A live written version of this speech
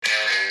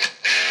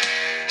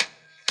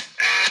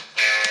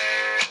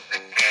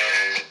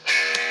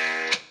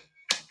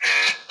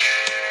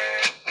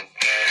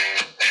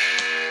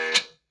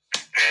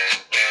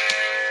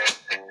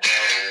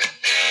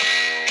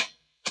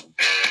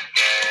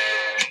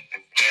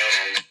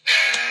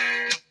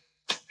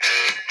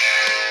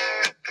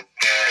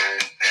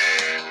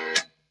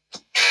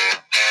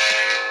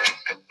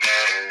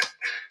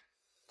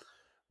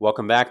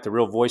Welcome back to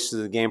Real Voices of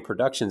the Game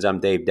Productions. I'm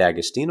Dave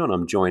Dagostino, and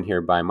I'm joined here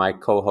by my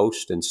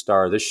co-host and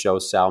star of this show,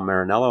 Sal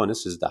Marinello, and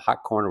this is the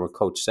Hot Corner with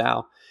Coach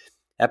Sal,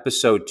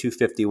 episode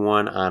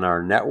 251 on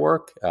our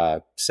network,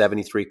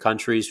 73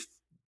 countries,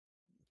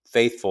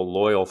 faithful,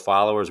 loyal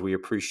followers. We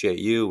appreciate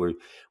you.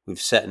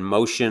 We've set in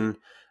motion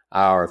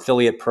our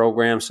affiliate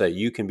program so that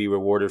you can be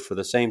rewarded for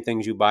the same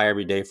things you buy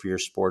every day for your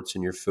sports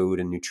and your food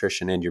and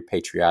nutrition and your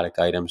patriotic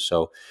items.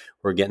 So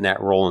we're getting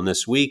that rolling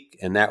this week,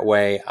 and that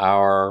way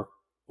our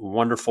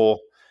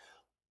wonderful,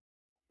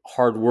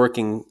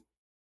 hardworking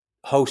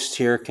hosts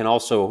here can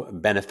also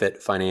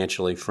benefit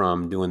financially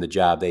from doing the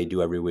job they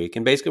do every week.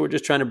 And basically, we're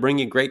just trying to bring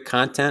you great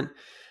content,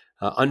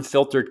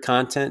 unfiltered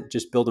content,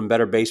 just building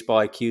better baseball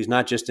IQs,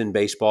 not just in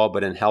baseball,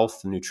 but in health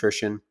and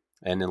nutrition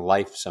and in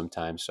life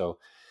sometimes. So,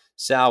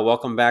 Sal,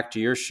 welcome back to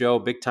your show.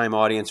 Big time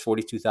audience,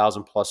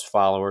 42,000 plus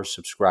followers,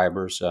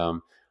 subscribers,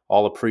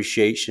 all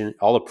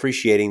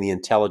appreciating the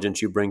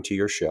intelligence you bring to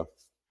your show.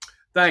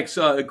 Thanks.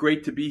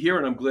 Great to be here,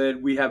 and I'm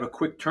glad we have a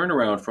quick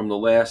turnaround from the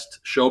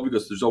last show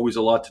because there's always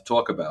a lot to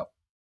talk about.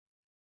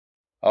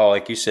 Oh,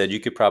 like you said,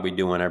 you could probably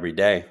do one every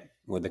day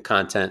with the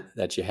content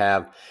that you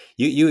have.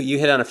 You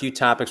hit on a few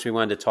topics we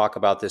wanted to talk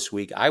about this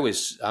week.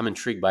 I'm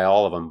intrigued by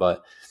all of them,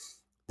 but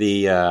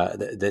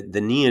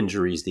the knee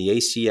injuries, the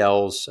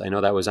ACLs, I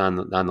know that was on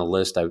the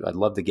list. I'd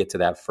love to get to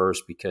that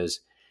first because,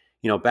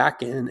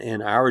 back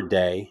in our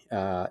day,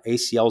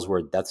 ACLs were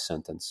a death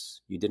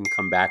sentence. You didn't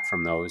come back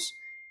from those.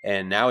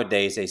 And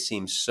nowadays they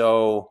seem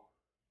so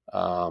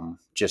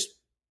just,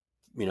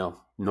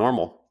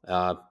 normal.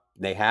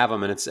 They have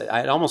them, and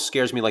it almost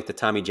scares me like the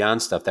Tommy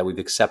John stuff that we've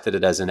accepted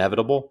it as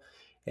inevitable.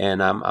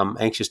 And I'm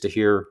anxious to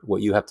hear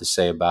what you have to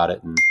say about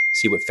it and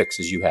see what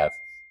fixes you have.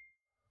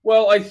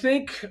 Well, I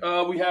think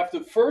we have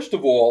to, first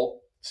of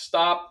all,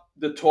 stop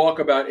the talk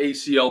about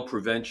ACL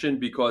prevention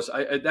because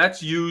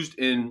that's used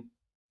in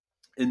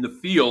the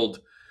field.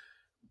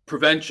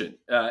 Prevention,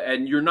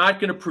 and you're not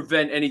going to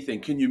prevent anything.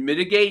 Can you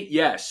mitigate?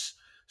 Yes.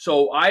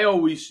 So I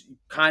always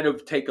kind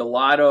of take a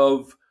lot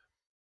of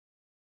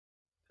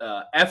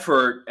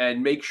effort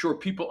and make sure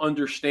people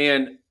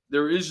understand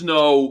there is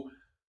no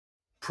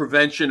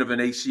prevention of an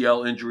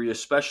ACL injury,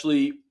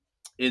 especially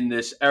in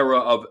this era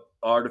of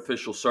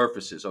artificial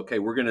surfaces. Okay,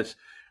 we're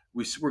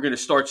gonna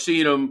start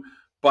seeing them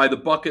by the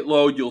bucket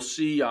load. You'll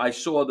see. I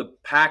saw the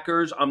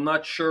Packers. I'm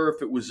not sure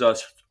if it was a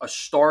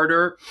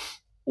starter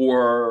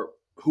or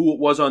who it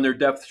was on their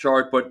depth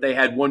chart, but they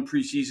had one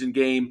preseason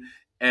game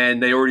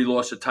and they already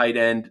lost a tight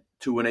end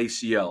to an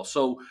ACL.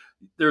 So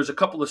there's a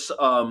couple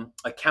of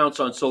accounts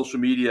on social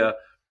media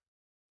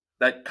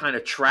that kind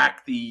of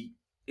track the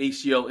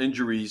ACL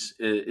injuries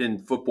in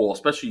football,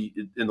 especially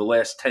in the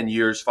last 10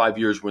 years, 5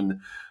 years when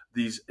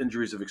these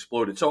injuries have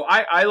exploded. So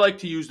I like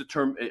to use the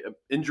term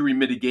injury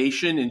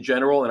mitigation in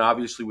general, and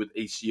obviously with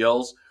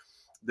ACLs,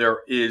 there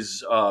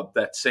is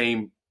that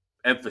same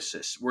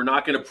emphasis. We're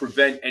not going to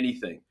prevent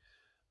anything.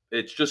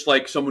 It's just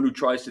like someone who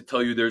tries to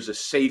tell you there's a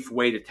safe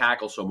way to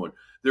tackle someone.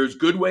 There's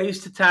good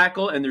ways to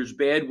tackle and there's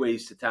bad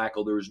ways to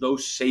tackle. There is no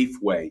safe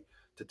way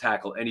to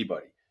tackle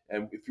anybody.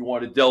 And if you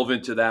want to delve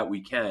into that,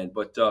 we can.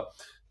 But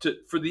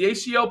for the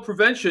ACL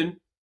prevention,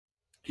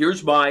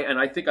 here's and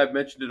I think I've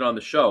mentioned it on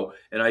the show,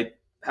 and I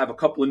have a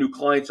couple of new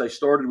clients I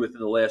started with in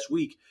the last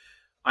week.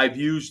 I've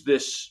used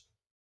this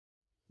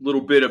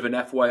little bit of an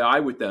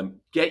FYI with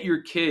them. Get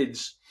your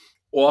kids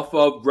off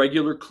of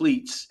regular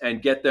cleats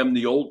and get them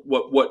the old,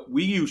 what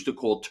we used to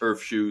call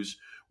turf shoes,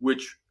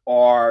 which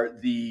are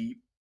the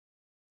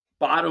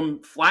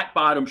flat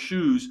bottom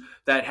shoes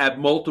that have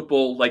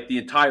multiple, like the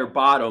entire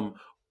bottom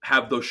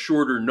have those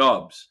shorter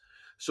nubs.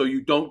 So you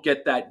don't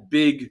get that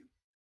big,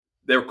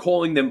 they're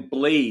calling them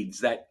blades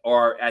that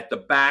are at the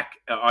back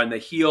on the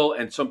heel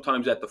and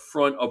sometimes at the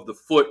front of the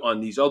foot on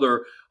these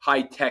other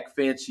high-tech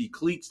fancy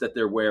cleats that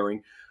they're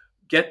wearing.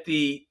 Get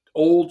the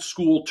old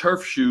school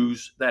turf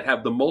shoes that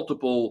have the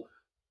multiple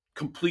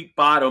complete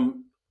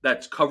bottom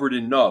that's covered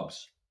in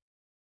nubs.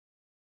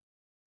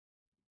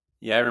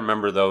 Yeah, I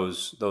remember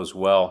those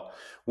well.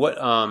 What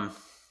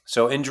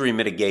so injury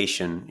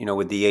mitigation,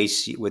 with the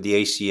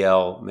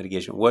ACL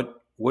mitigation, what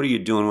are you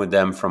doing with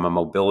them from a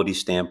mobility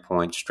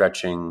standpoint,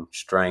 stretching,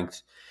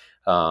 strength?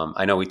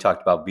 I know we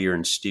talked about veer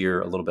and steer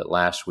a little bit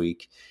last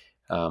week.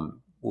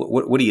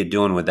 What are you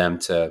doing with them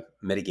to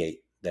mitigate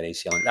that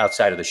ACL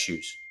outside of the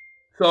shoes?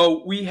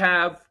 So we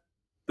have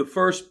the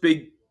first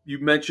big, you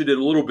mentioned it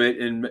a little bit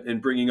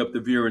in bringing up the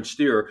veer and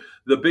steer.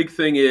 The big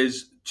thing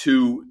is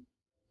to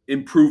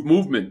improve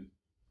movement.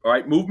 All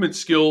right, movement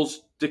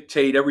skills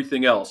dictate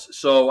everything else.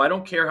 So I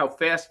don't care how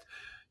fast,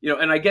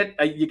 and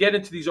you get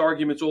into these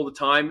arguments all the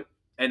time,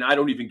 and I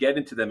don't even get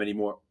into them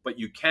anymore, but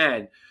you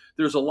can.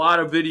 There's a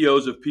lot of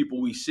videos of people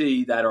we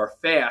see that are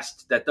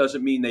fast. That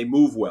doesn't mean they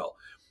move well.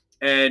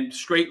 And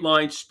straight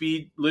line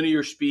speed,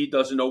 linear speed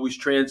doesn't always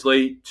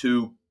translate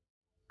to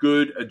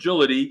good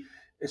agility,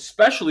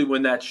 especially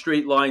when that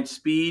straight line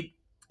speed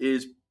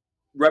is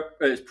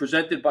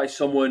presented by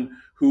someone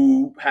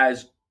who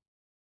has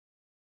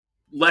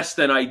less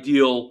than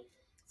ideal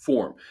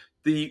form.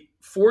 The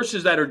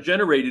forces that are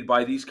generated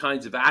by these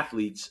kinds of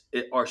athletes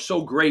are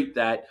so great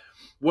that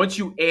once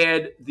you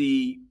add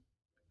the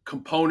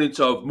components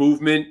of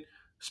movement,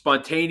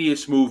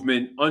 spontaneous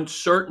movement,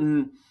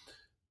 uncertain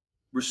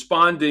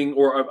responding,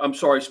 or I'm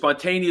sorry,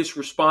 spontaneous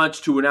response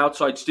to an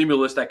outside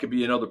stimulus that could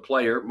be another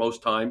player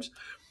most times,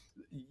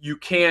 you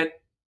can't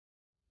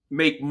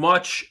make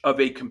much of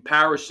a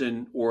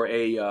comparison or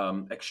a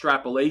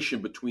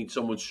extrapolation between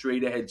someone's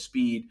straight ahead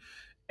speed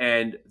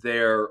and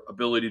their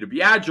ability to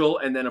be agile.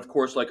 And then, of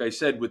course, like I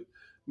said, with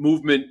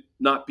movement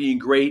not being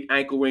great,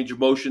 ankle range of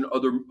motion,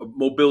 other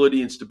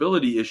mobility and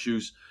stability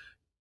issues,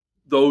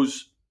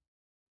 those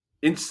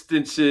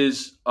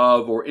instances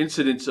of or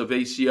incidents of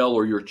ACL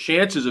or your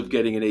chances of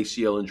getting an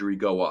ACL injury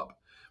go up.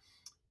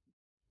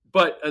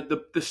 But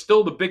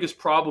still the biggest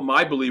problem,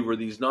 I believe, are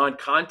these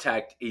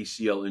non-contact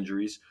ACL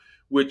injuries,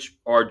 which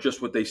are just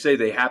what they say.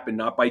 They happen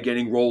not by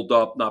getting rolled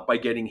up, not by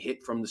getting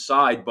hit from the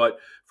side, but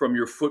from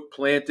your foot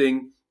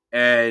planting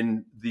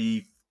and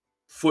the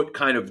foot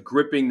kind of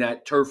gripping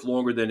that turf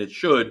longer than it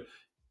should,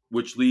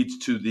 which leads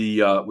to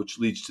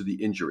the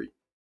injury.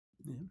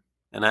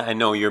 And I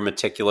know you're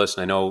meticulous,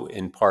 and I know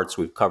in parts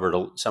we've covered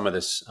some of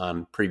this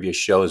on previous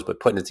shows, but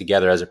putting it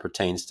together as it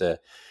pertains to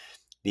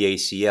the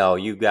ACL,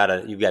 you've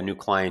got new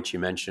clients you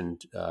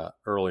mentioned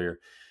earlier.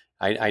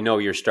 I know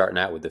you're starting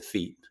out with the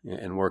feet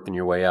and working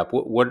your way up.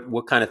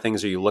 What kind of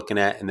things are you looking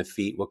at in the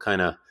feet? What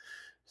kind of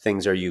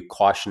things are you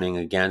cautioning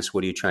against?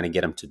 What are you trying to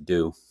get them to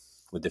do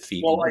with the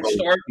feet? Well, I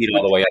start feet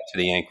all the way up to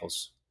the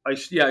ankles. I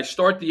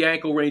start the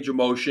ankle range of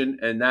motion,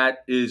 and that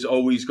is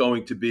always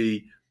going to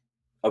be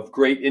a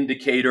great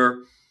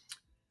indicator.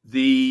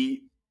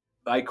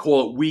 I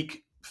call it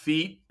weak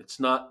feet. It's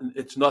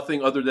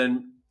nothing other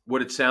than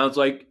what it sounds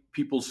like.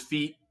 People's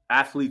feet,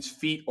 athletes'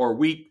 feet are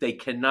weak. They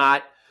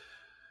cannot,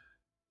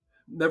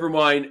 never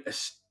mind,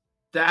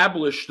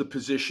 establish the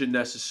position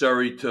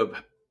necessary to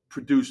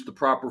produce the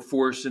proper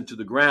force into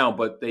the ground,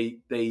 but they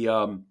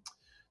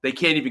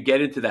can't even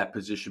get into that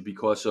position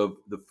because of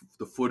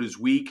the foot is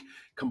weak,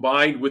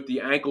 combined with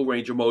the ankle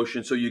range of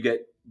motion. So you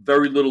get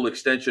very little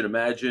extension.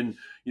 Imagine,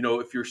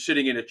 if you're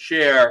sitting in a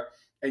chair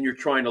and you're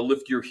trying to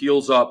lift your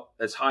heels up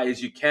as high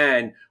as you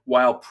can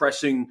while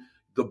pressing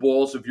the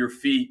balls of your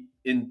feet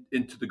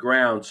into the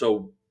ground.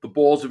 So the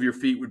balls of your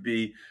feet would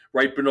be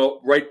right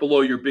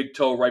below your big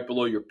toe, right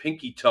below your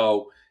pinky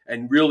toe,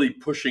 and really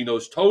pushing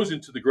those toes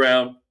into the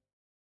ground,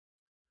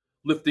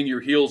 lifting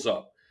your heels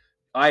up.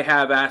 I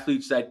have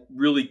athletes that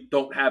really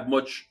don't have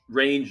much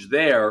range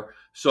there.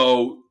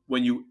 So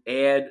when you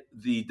add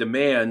the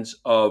demands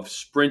of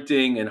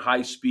sprinting and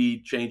high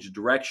speed change of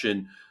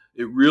direction,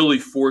 it really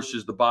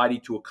forces the body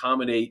to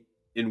accommodate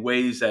in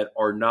ways that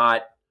are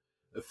not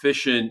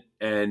efficient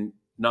and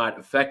not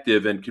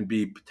effective and can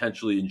be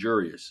potentially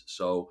injurious.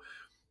 So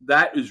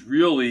that is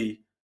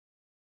really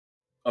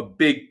a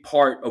big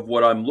part of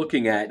what I'm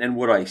looking at and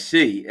what I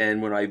see.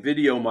 And when I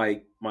video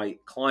my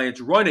clients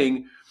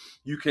running,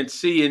 you can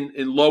see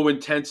in low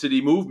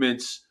intensity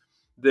movements,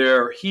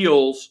 their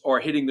heels are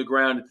hitting the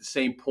ground at the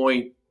same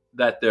point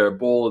that their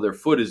ball of their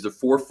foot is, the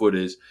forefoot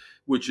is,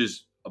 which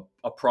is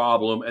a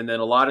problem. And then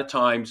a lot of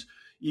times,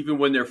 even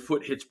when their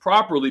foot hits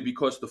properly,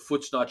 because the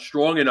foot's not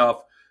strong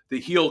enough, the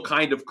heel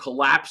kind of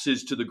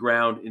collapses to the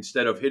ground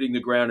instead of hitting the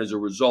ground as a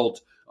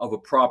result of a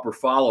proper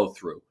follow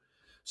through.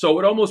 So it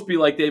would almost be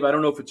like, Dave, I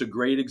don't know if it's a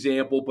great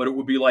example, but it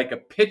would be like a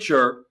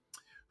pitcher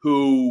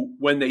who,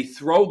 when they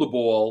throw the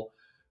ball,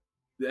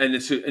 and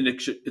it's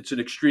an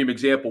extreme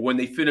example, when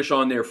they finish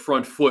on their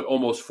front foot,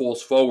 almost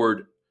falls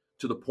forward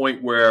to the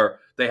point where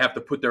they have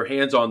to put their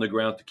hands on the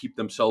ground to keep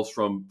themselves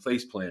from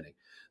face planting.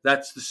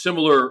 That's the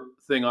similar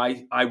thing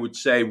I would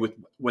say with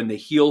when the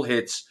heel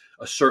hits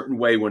a certain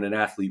way when an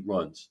athlete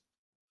runs.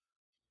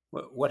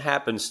 What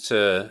happens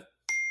to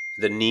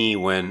the knee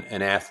when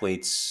an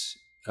athlete's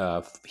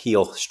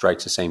heel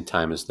strikes the same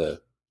time as the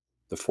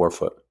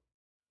forefoot?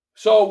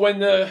 So when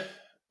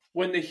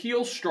the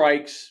heel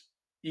strikes,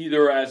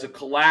 either as a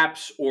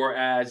collapse or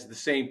as the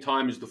same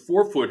time as the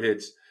forefoot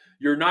hits,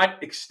 you're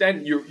not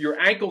extend your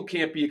ankle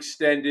can't be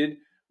extended,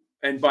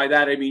 and by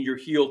that I mean your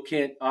heel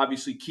can't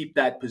obviously keep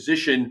that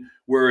position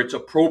where it's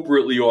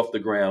appropriately off the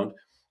ground.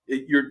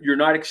 You're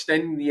not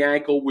extending the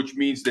ankle, which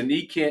means the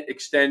knee can't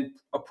extend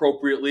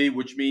appropriately,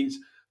 which means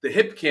the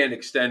hip can't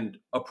extend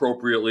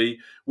appropriately,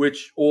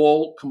 which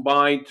all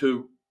combine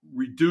to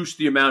reduce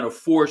the amount of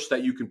force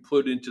that you can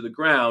put into the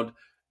ground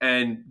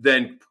and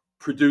then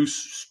produce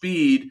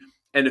speed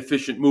and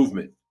efficient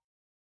movement.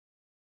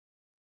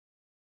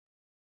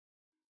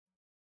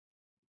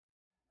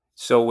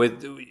 So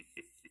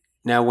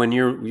now when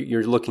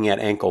you're looking at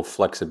ankle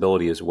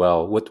flexibility as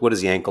well, what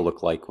does the ankle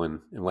look like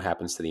and what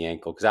happens to the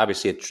ankle? Because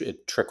obviously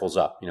it trickles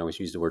up. We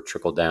use the word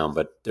trickle down,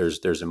 but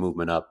there's a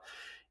movement up.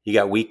 You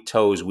got weak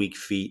toes, weak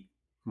feet,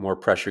 more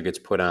pressure gets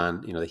put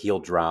on. The heel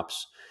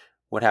drops.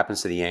 What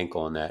happens to the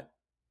ankle in that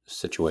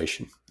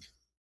situation?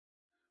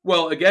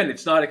 Well, again,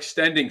 it's not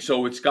extending,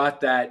 so it's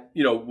got that,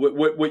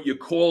 what you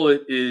call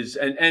it is,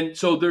 and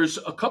so there's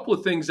a couple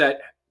of things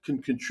that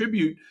can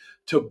contribute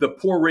to the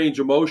poor range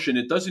of motion.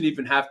 It doesn't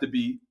even have to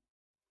be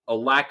a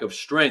lack of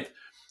strength.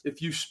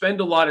 If you spend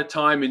a lot of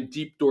time in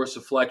deep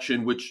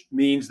dorsiflexion, which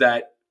means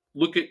that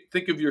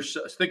think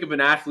of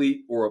an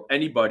athlete or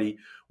anybody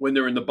when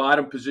they're in the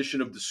bottom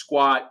position of the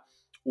squat,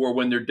 or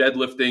when they're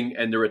deadlifting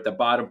and they're at the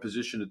bottom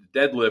position of the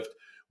deadlift,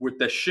 with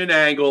the shin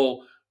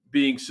angle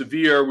being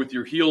severe, with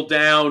your heel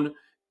down,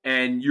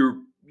 and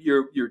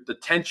the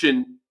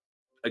tension,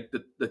 like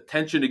the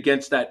tension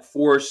against that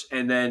force,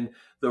 and then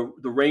the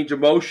range of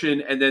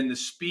motion, and then the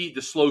speed,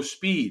 the slow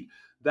speed.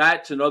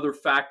 That's another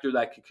factor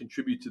that can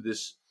contribute to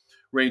this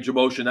range of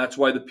motion. That's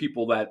why the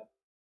people that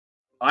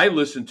I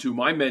listen to,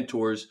 my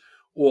mentors,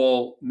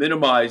 all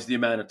minimize the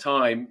amount of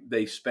time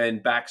they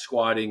spend back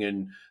squatting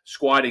and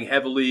squatting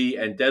heavily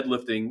and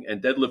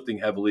deadlifting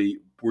heavily,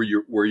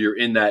 where you're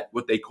in that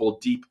what they call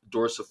deep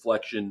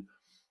dorsiflexion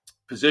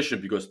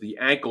position, because the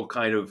ankle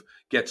kind of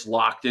gets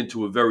locked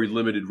into a very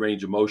limited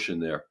range of motion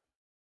there.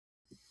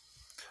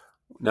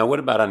 Now, what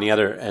about on the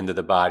other end of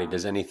the body?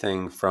 Does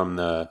anything from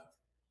the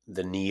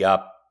knee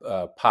up,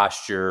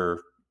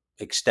 posture,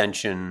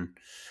 extension,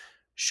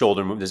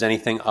 shoulder move, does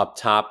anything up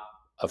top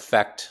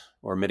affect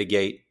or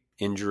mitigate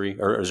injury,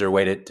 or is there a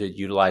way to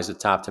utilize the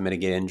top to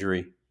mitigate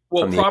injury?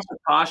 Well, proper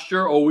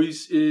posture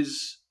always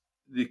is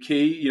the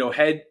key.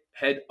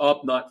 Head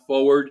up, not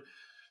forward,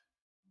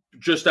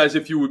 just as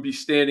if you would be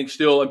standing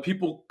still. And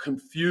people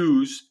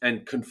confuse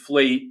and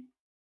conflate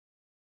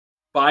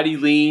body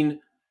lean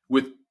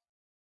with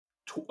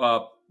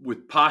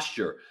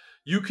posture.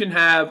 You can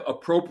have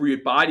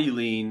appropriate body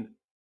lean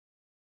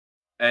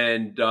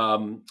and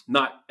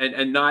not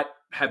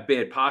have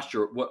bad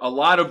posture. A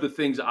lot of the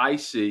things I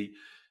see,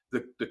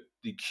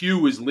 the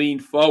cue is lean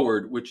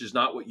forward, which is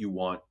not what you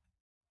want.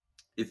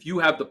 If you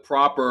have the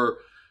proper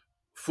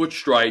foot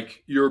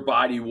strike, your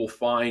body will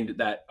find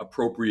that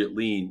appropriate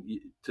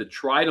lean. To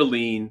try to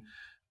lean,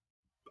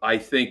 I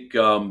think,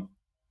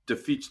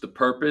 defeats the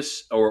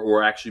purpose,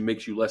 or actually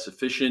makes you less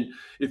efficient.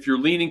 If you're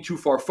leaning too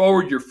far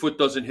forward, your foot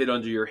doesn't hit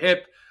under your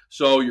hip,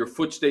 so your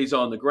foot stays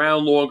on the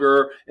ground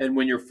longer. And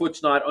when your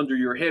foot's not under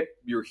your hip,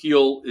 your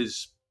heel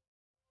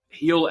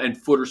and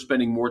foot are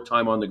spending more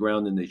time on the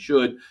ground than they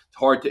should. It's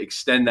hard to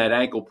extend that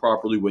ankle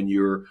properly when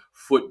your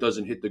foot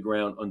doesn't hit the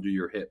ground under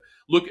your hip.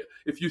 Look,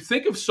 if you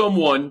think of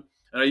someone,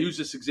 and I use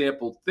this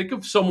example, think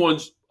of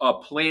someone's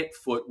plant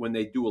foot when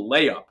they do a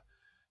layup.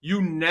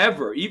 You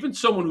never, even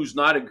someone who's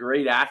not a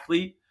great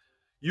athlete,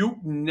 you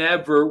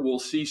never will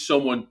see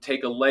someone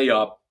take a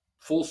layup,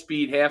 full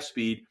speed, half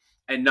speed,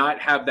 and not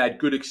have that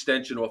good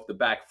extension off the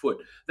back foot.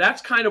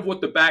 That's kind of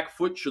what the back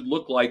foot should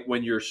look like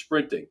when you're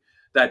sprinting.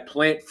 That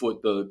plant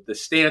foot, the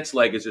stance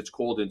leg, as it's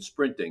called in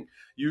sprinting.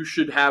 You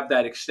should have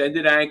that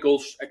extended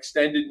ankle,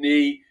 extended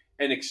knee,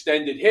 and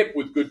extended hip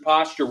with good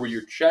posture, where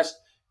your chest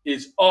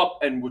is up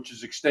and which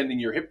is extending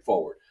your hip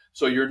forward.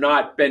 So you're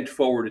not bent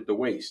forward at the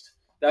waist.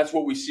 That's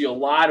what we see a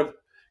lot of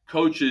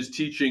coaches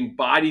teaching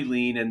body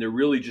lean, and they're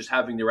really just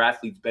having their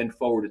athletes bend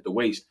forward at the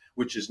waist,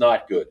 which is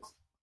not good.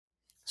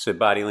 So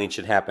body lean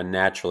should happen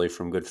naturally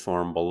from good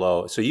form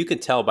below. So you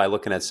could tell by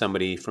looking at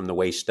somebody from the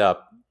waist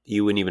up.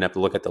 You wouldn't even have to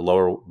look at the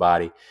lower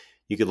body.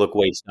 You could look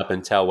waist up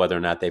and tell whether or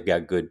not they've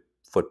got good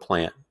foot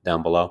plant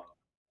down below.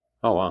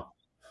 Oh, wow.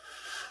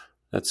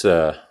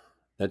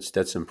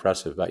 That's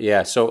impressive. But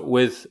yeah, so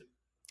with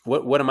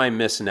what am I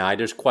missing now?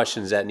 There's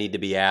questions that need to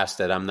be asked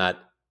that I'm not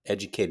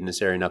educated in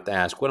this area enough to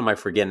ask. What am I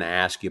forgetting to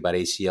ask you about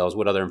ACLs?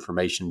 What other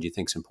information do you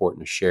think is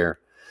important to share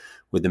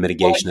with the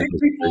mitigation? Well,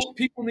 I think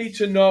people need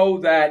to know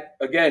that,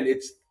 again,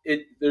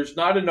 there's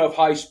not enough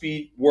high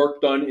speed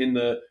work done in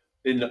the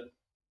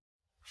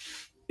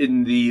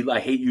I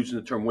hate using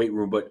the term weight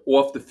room, but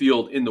off the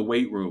field in the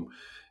weight room.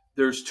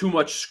 There's too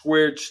much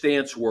squared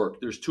stance work.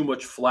 There's too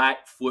much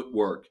flat foot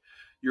work.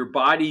 Your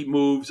body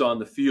moves on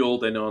the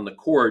field and on the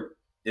court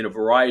in a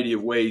variety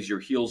of ways.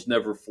 Your heel's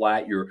never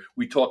flat.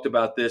 We talked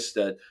about this,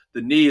 that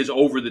the knee is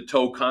over the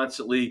toe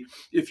constantly.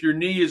 If your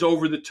knee is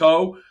over the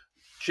toe,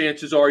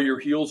 chances are your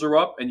heels are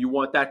up, and you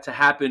want that to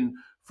happen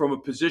from a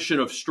position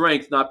of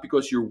strength, not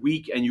because you're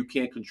weak and you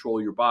can't control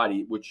your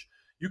body, which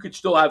you could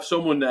still have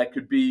someone that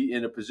could be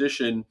in a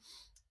position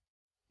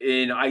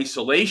in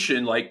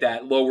isolation, like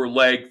that lower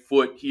leg,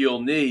 foot, heel,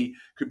 knee,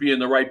 could be in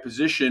the right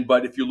position.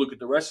 But if you look at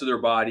the rest of their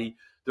body,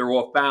 they're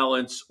off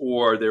balance,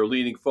 or they're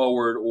leaning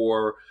forward,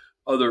 or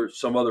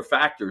some other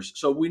factors.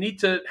 So we need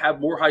to have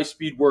more high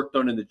speed work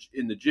done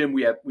in the gym.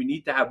 We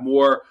need to have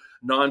more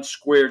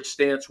non-squared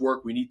stance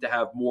work. We need to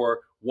have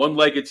more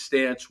one-legged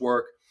stance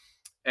work,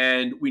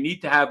 and we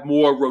need to have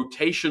more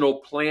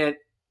rotational plant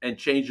and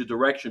change of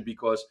direction,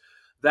 because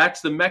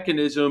that's the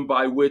mechanism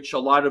by which a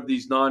lot of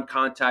these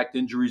non-contact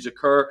injuries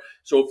occur.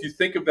 So if you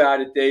think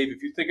about it, Dave,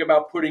 if you think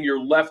about putting your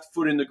left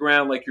foot in the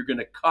ground like you're going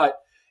to cut,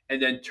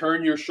 and then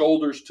turn your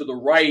shoulders to the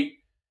right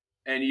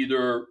and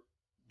either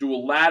do a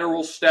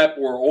lateral step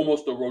or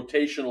almost a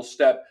rotational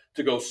step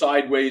to go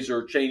sideways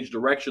or change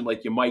direction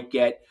like you might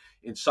get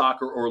in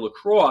soccer or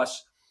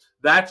lacrosse,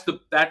 that's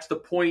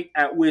the point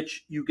at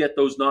which you get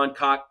those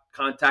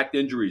non-contact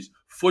injuries.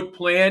 Foot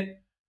plant,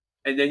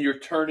 and then you're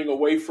turning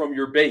away from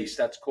your base.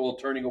 That's called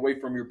turning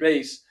away from your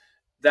base.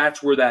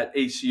 That's where that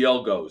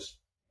ACL goes.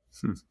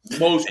 Hmm.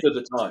 most of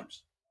the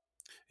times.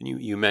 And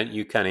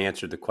you kind of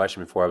answered the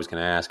question before I was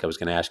going to ask. I was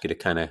going to ask you to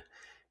kind of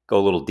go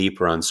a little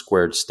deeper on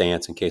squared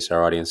stance in case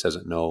our audience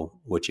doesn't know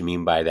what you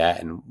mean by that,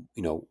 and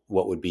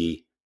what would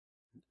be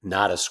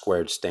not a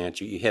squared stance.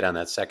 You hit on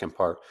that second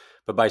part,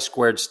 but by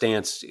squared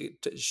stance,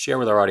 share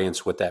with our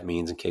audience what that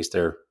means in case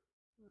they're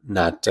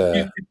not If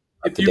you up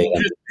if to you date can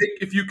on. just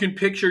if you can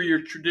picture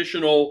your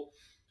traditional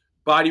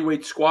body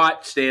weight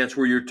squat stance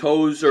where your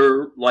toes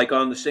are like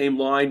on the same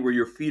line, where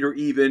your feet are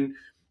even,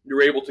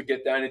 you're able to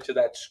get down into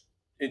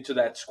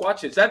that squat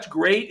stance. That's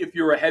great if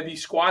you're a heavy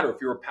squatter, if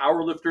you're a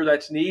power lifter,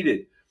 that's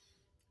needed.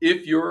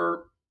 If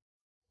you're,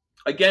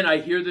 again, I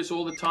hear this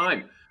all the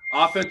time.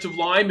 Offensive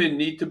linemen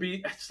need to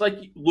be. It's like,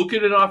 look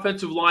at an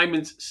offensive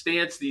lineman's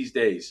stance these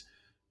days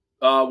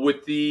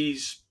with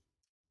these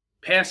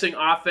passing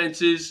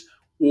offenses,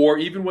 or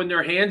even when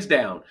they're hands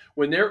down,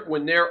 when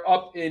they're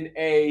up in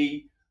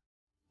a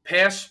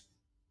pass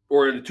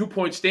or in a 2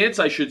 point stance,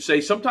 I should say.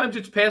 Sometimes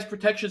it's pass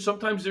protection.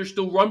 Sometimes they're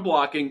still run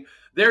blocking.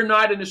 They're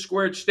not in a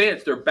squared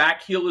stance. Their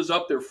back heel is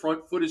up. Their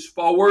front foot is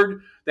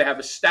forward. They have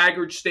a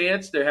staggered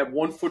stance. They have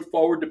 1 foot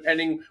forward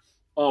depending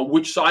on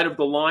which side of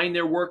the line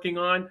they're working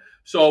on.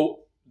 So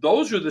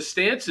those are the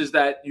stances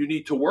that you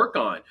need to work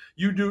on.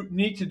 You do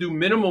need to do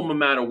minimum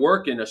amount of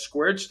work in a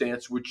squared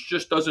stance, which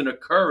just doesn't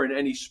occur in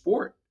any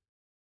sport.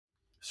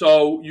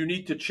 So you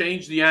need to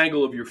change the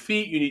angle of your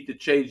feet. You need to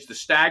change the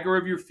stagger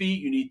of your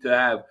feet. You need to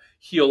have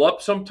heel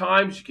up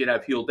sometimes. You can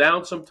have heel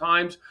down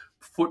sometimes.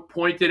 Foot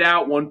pointed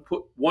out, one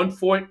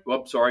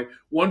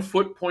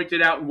foot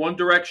pointed out in one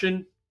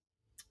direction,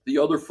 the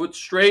other foot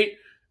straight,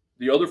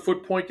 the other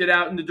foot pointed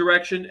out in the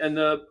direction, and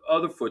the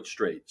other foot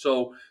straight.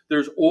 So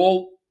there's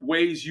all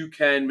ways you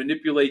can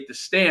manipulate the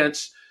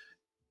stance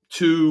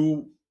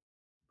to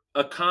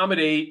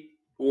accommodate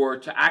or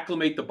to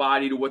acclimate the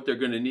body to what they're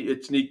going to need.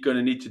 It's going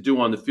to need to do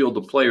on the field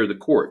of play or the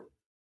court.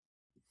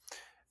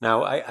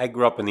 Now, I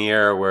grew up in the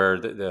era where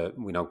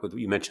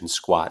you mentioned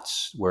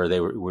squats, where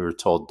we were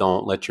told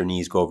don't let your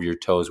knees go over your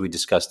toes. We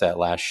discussed that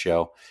last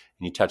show,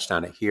 and you touched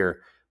on it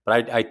here.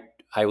 But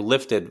I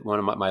lifted one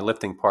of my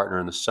lifting partner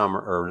in the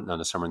summer, or not in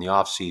the summer, in the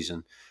off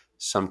season.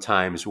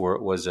 Sometimes where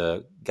it was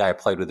a guy I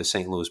played with the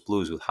St. Louis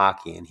Blues with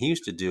hockey, and he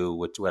used to do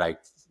what I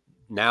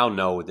now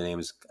know what the name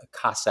is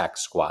Cossack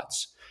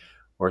squats,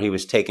 where he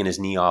was taking his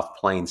knee off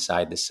plane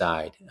side to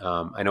side.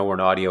 I know we're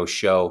an audio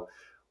show.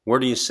 Where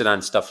do you sit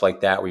on stuff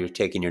like that where you're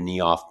taking your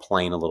knee off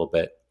plane a little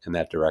bit in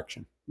that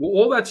direction? Well,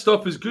 all that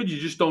stuff is good. You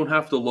just don't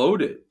have to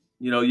load it.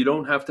 You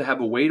don't have to have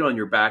a weight on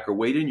your back or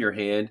weight in your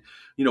hand.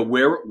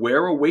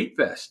 Wear a weight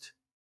vest.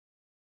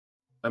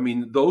 I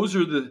mean, those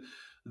are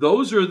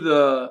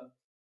the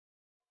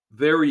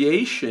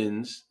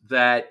variations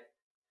that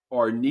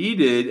are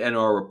needed and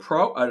are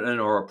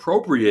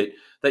appropriate,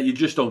 that you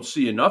just don't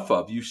see enough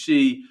of. You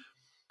see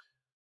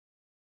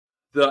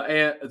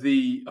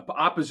the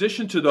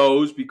opposition to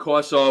those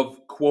because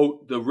of,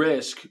 quote, the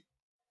risk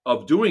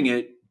of doing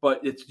it, but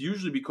it's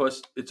usually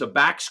because it's a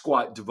back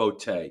squat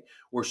devotee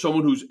or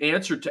someone whose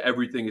answer to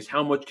everything is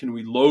how much can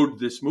we load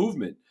this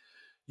movement.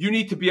 You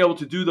need to be able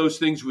to do those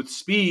things with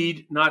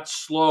speed, not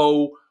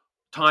slow,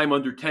 time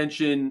under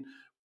tension,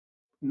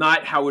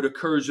 not how it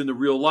occurs in the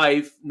real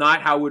life,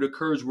 not how it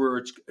occurs where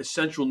it's a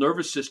central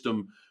nervous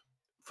system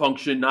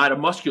function, not a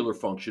muscular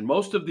function.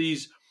 Most of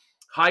these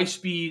high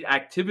speed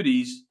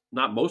activities,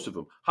 not most of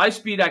them, high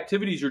speed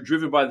activities are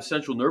driven by the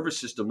central nervous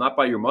system, not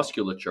by your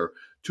musculature.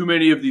 Too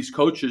many of these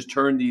coaches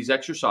turn these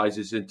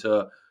exercises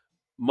into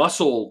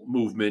muscle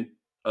movement,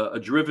 a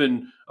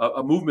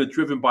movement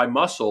driven by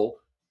muscle,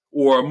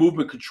 or a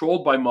movement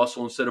controlled by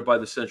muscle instead of by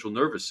the central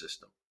nervous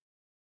system.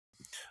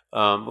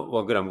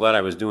 Well, good. I'm glad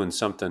I was doing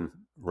something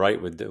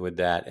right with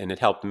that, and it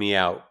helped me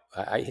out.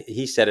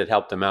 He said it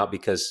helped him out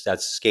because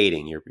that's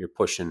skating. You're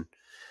pushing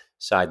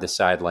side to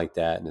side like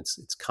that, and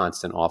it's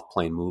constant off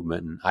plane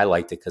movement. And I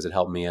liked it because it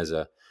helped me as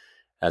a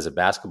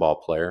basketball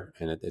player,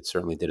 and it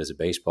certainly did as a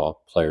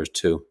baseball player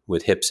too,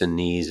 with hips and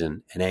knees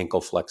and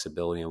ankle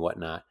flexibility and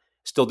whatnot.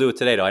 Still do it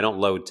today though. I don't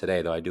load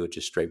today though. I do it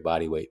just straight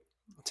body weight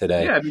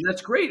today. Yeah, I mean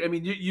that's great. I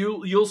mean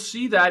you'll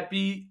see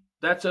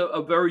that's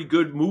a very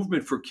good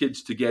movement for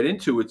kids to get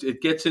into.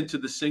 It gets into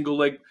the single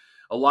leg,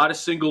 a lot of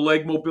single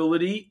leg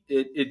mobility.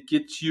 It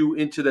gets you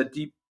into that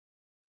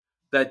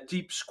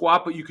deep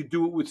squat, but you could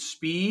do it with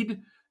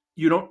speed.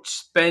 You don't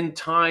spend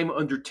time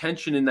under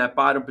tension in that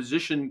bottom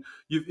position.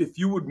 If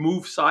you would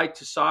move side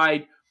to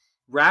side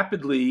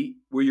rapidly,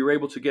 where you're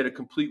able to get a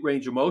complete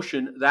range of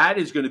motion, that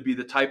is going to be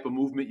the type of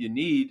movement you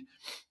need.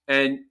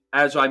 And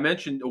as I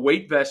mentioned, a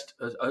weight vest,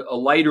 a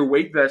lighter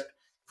weight vest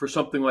for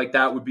something like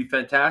that would be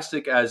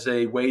fantastic as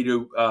a way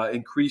to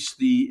increase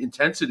the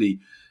intensity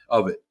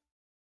of it.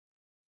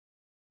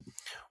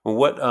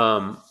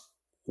 Well,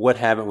 what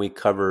haven't we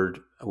covered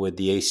with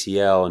the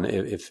ACL? And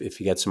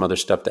if you got some other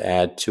stuff to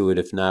add to it,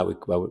 if not,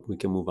 we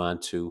can move on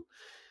to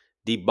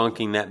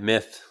debunking that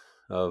myth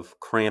of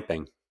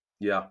cramping.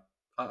 Yeah.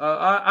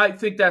 I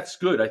think that's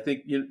good. I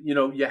think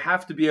you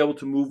have to be able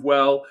to move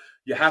well.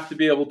 You have to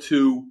be able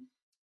to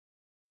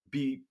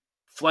be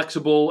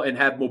flexible and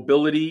have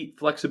mobility.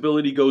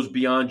 Flexibility goes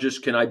beyond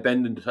just can I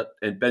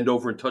and bend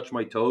over and touch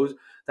my toes.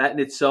 That in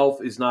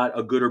itself is not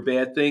a good or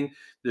bad thing.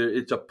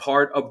 It's a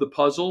part of the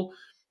puzzle.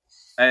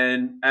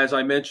 And as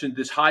I mentioned,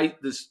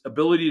 this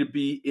ability to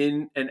be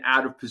in and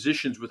out of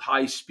positions with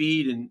high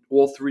speed in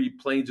all three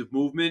planes of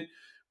movement,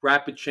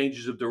 rapid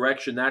changes of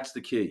direction, that's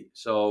the key.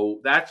 So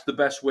that's the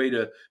best way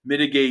to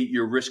mitigate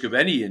your risk of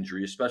any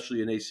injury,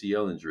 especially an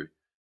ACL injury.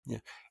 Yeah.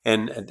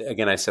 And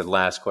again, I said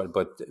last question,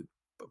 but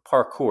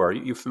parkour. Are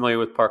you familiar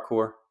with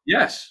parkour?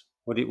 Yes,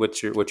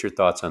 What's your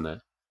thoughts on that?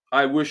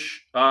 I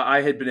wish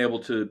I had been able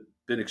to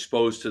been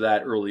exposed to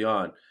that early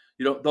on.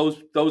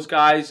 Those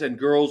guys and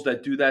girls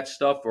that do that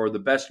stuff are the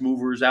best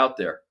movers out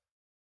there.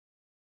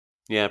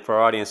 Yeah, for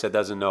our audience that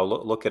doesn't know,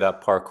 look it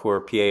up.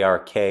 Parkour,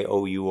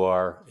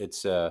 Parkour.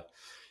 It's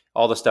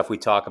all the stuff we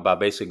talk about.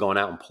 Basically, going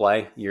out and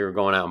play. You're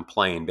going out and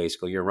playing.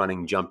 Basically, you're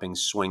running, jumping,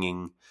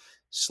 swinging,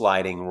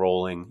 sliding,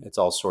 rolling. It's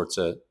all sorts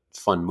of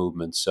fun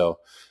movements. So,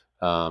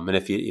 and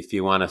if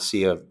you want to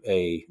see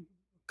a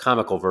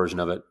comical version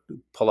of it,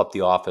 pull up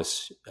the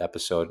Office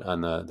episode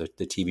on the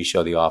TV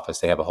show The Office.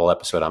 They have a whole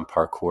episode on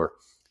parkour.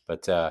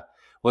 But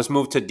let's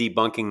move to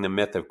debunking the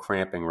myth of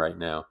cramping right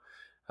now.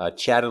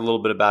 Chatted a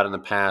little bit about it in the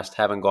past,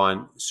 haven't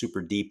gone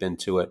super deep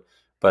into it,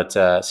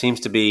 but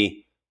seems to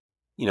be,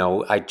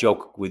 I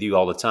joke with you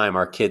all the time.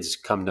 Our kids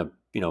come to,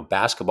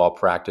 basketball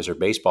practice or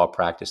baseball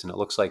practice, and it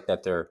looks like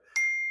that they're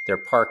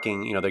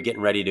parking, they're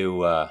getting ready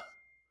to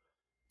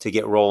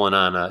get rolling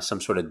on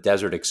some sort of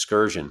desert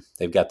excursion.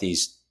 They've got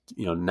these,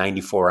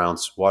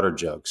 94-ounce water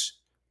jugs.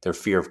 Their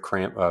fear of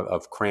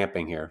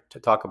cramping here. To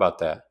talk about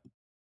that.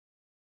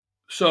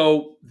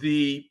 So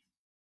there's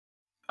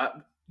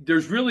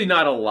really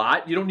not a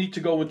lot. You don't need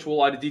to go into a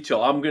lot of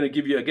detail. I'm going to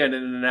give you again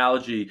an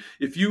analogy.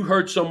 If you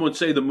heard someone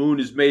say the moon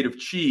is made of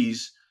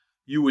cheese,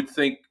 you would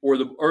think, or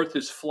the earth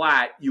is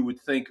flat, you would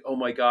think, oh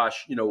my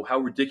gosh, how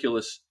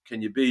ridiculous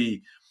can you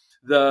be?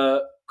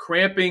 The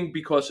cramping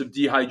because of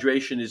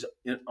dehydration is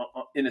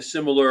in a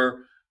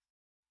similar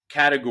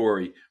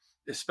category,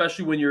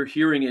 especially when you're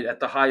hearing it at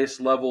the highest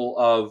level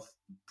of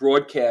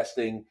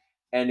broadcasting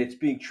and it's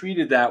being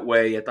treated that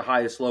way at the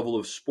highest level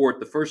of sport.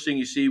 The first thing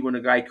you see when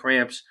a guy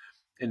cramps,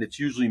 and it's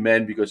usually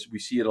men because we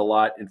see it a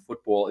lot in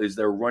football, is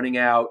they're running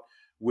out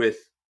with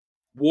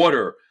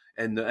water.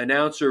 And the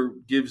announcer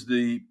gives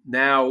the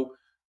now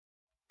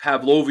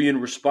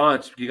Pavlovian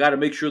response. You got to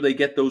make sure they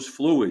get those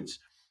fluids.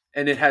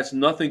 And it has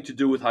nothing to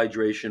do with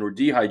hydration or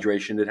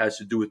dehydration. It has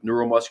to do with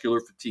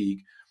neuromuscular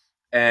fatigue.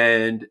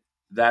 And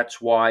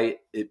that's why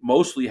it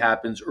mostly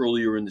happens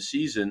earlier in the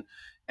season.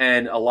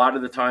 And a lot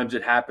of the times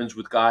it happens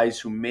with guys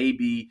who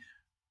maybe,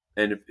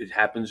 and it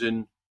happens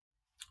in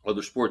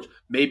other sports,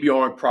 maybe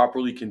aren't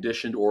properly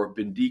conditioned or have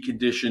been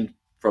deconditioned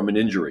from an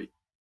injury.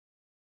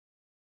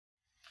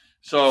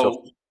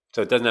 So, So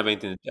so it doesn't have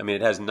anything. I mean,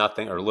 it has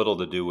nothing or little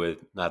to do with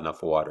not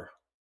enough water.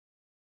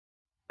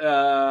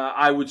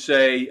 I would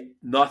say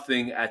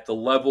nothing at the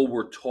level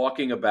we're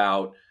talking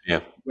about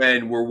Yeah.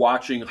 when we're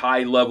watching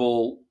high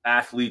level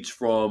athletes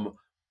from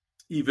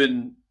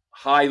even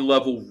high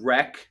level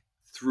rec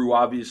through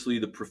obviously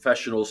the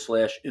professional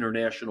 /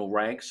 international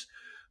ranks.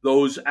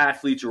 Those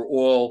athletes are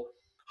all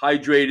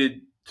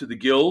hydrated to the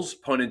gills,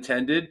 pun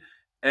intended.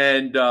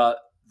 And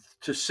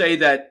to say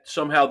that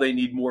somehow they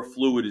need more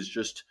fluid is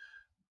just,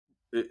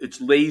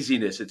 it's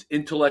laziness. It's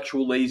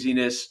intellectual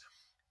laziness,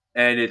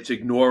 and it's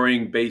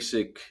ignoring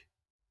basic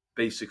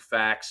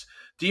facts.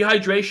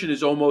 Dehydration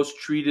is almost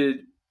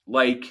treated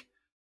like,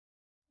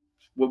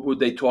 what would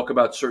they talk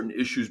about, certain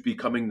issues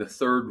becoming the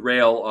third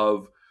rail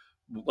of,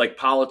 like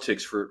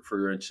politics,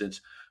 for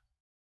instance.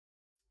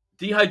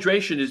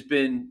 Dehydration has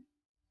been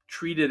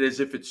treated as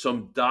if it's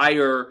some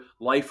dire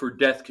life or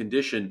death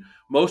condition.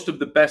 Most of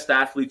the best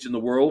athletes in the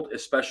world,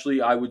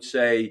 especially I would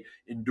say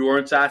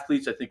endurance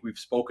athletes, I think we've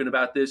spoken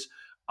about this,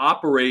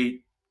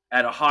 operate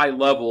at a high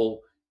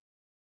level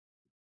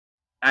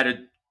at a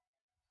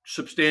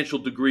substantial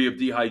degree of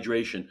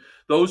dehydration.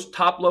 Those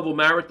top level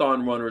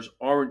marathon runners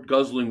aren't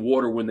guzzling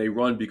water when they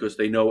run because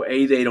they know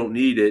A, they don't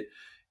need it,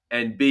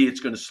 and B, it's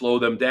going to slow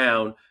them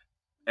down.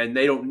 And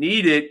they don't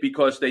need it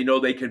because they know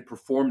they can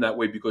perform that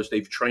way because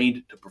they've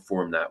trained to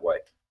perform that way.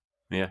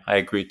 Yeah, I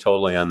agree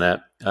totally on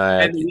that.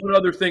 And one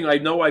other thing I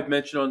know I've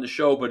mentioned on the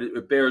show, but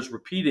it bears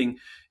repeating,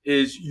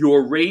 is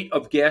your rate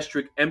of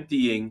gastric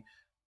emptying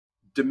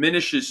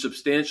diminishes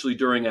substantially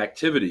during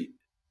activity.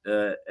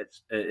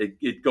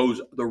 It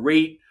goes, the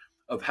rate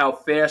of how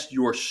fast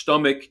your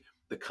stomach,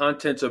 the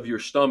contents of your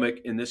stomach,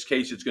 in this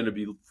case it's going to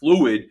be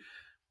fluid,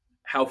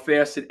 how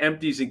fast it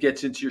empties and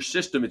gets into your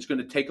system, it's going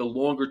to take a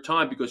longer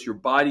time because your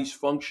body's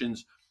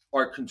functions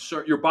are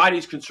concerned. Your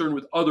body's concerned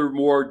with other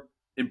more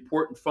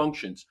important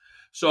functions.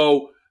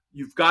 So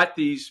you've got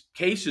these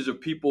cases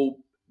of people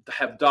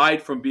have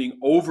died from being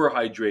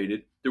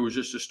overhydrated. There was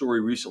just a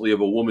story recently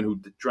of a woman who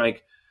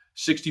drank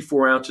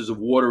 64 ounces of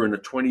water in a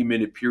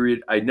 20-minute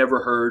period. I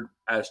never heard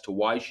as to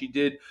why she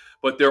did,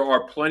 but there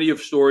are plenty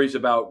of stories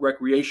about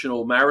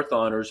recreational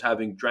marathoners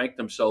having drank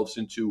themselves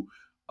into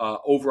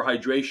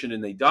overhydration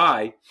and they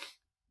die.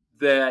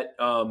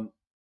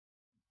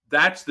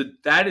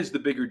 that is the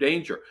bigger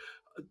danger.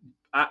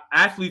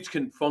 Athletes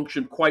can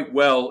function quite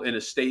well in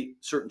a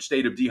certain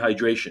state of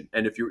dehydration,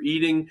 and if you're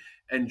eating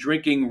and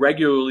drinking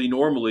regularly,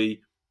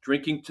 normally,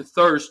 drinking to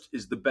thirst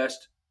is the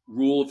best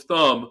rule of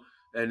thumb,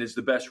 and is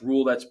the best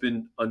rule that's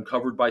been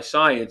uncovered by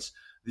science.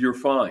 You're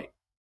fine.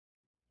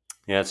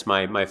 Yeah, it's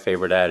my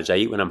favorite adage. I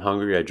eat when I'm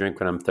hungry, I drink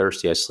when I'm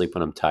thirsty, I sleep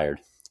when I'm tired.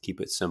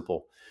 Keep it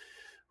simple.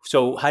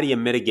 So, how do you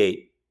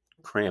mitigate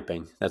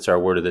cramping? That's our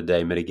word of the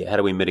day, mitigate. How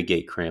do we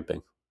mitigate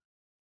cramping?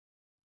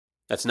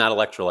 That's not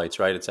electrolytes,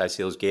 right? It's I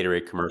see those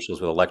Gatorade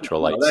commercials with No,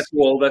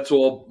 electrolytes. that's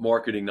all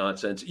marketing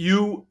nonsense.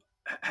 You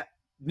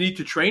need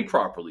to train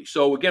properly.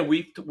 So again,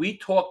 we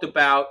talked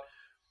about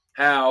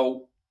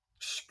how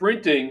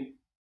sprinting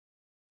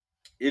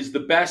is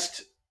the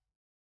best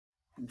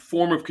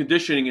form of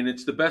conditioning, and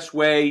it's the best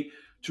way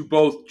to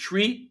both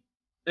treat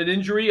an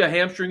injury, a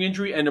hamstring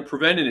injury, and to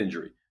prevent an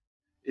injury,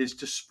 is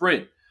to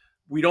sprint.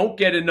 We don't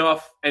get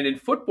enough, and in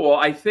football,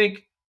 I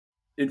think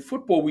in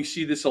football we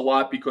see this a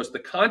lot because the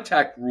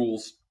contact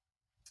rules,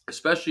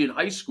 especially in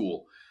high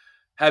school,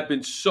 have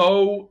been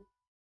so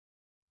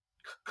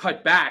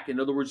cut back. In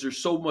other words, there's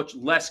so much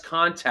less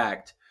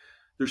contact,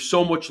 there's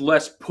so much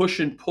less push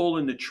and pull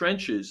in the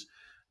trenches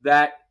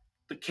that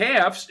the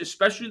calves,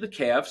 especially the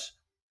calves,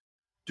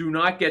 do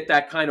not get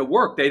that kind of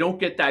work. They don't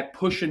get that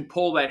push and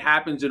pull that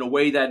happens in a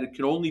way that it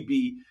can only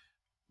be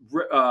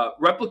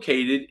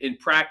replicated in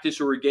practice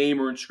or a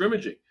game or in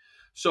scrimmaging.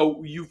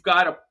 So you've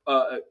got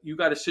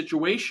a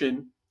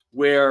situation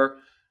where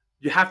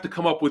you have to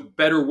come up with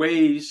better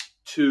ways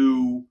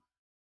to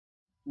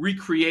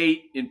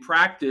recreate in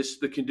practice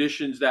the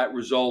conditions that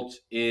result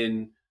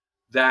in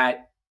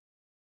that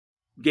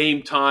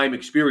game time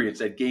experience,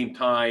 that game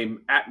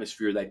time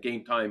atmosphere, that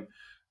game time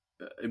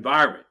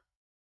environment.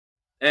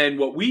 And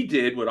what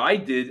I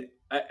did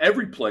at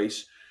every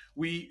place,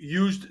 we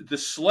used the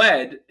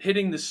sled,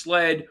 hitting the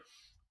sled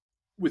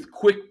with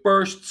quick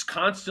bursts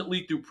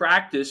constantly through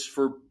practice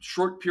for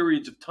short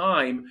periods of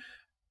time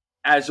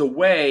as a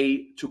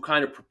way to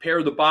kind of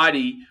prepare the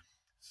body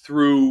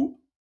through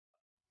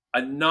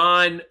a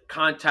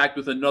non-contact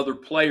with another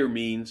player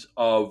means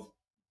of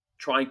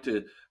trying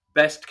to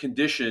best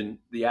condition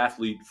the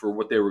athlete for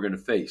what they were going to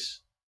face.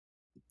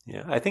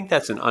 Yeah, I think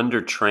that's an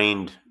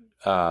undertrained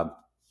uh,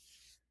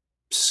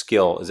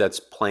 skill. Is that's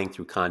playing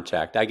through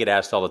contact. I get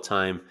asked all the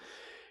time.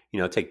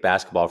 Take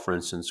basketball for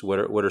instance. What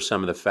are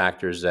some of the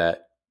factors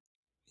that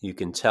you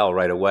can tell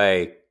right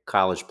away,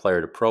 college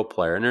player to pro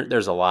player? And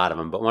there's a lot of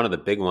them, but one of the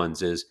big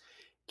ones is,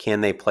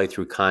 can they play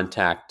through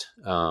contact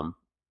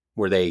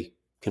where they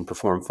can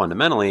perform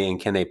fundamentally, and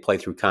can they play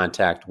through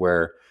contact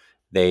where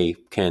they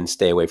can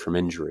stay away from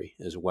injury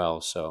as well?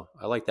 So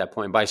I like that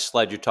point. By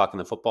sled, you're talking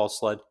the football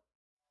sled?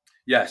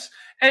 Yes,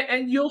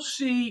 and you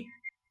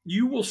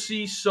will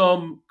see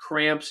some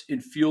cramps in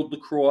field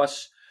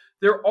lacrosse.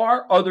 There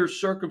are other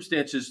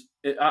circumstances.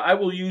 I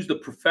will use the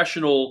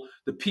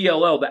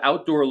PLL, the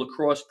Outdoor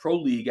Lacrosse Pro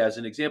League, as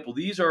an example.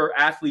 These are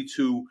athletes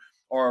who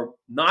are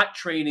not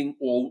training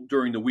all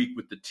during the week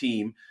with the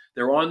team.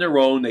 They're on their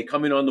own. They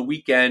come in on the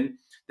weekend.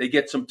 They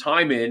get some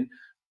time in.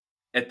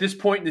 At this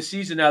point in the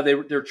season now,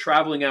 they're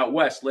traveling out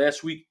west.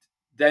 Last week,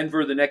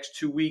 Denver. The next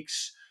 2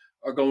 weeks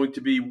are going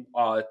to be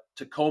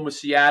Tacoma,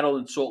 Seattle,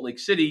 and Salt Lake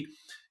City.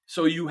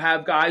 So you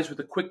have guys with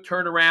a quick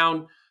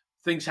turnaround.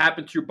 Things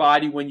happen to your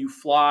body when you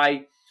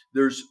fly.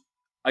 There's,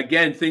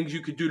 again, things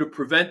you could do to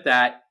prevent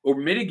that or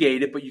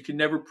mitigate it, but you can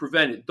never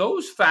prevent it.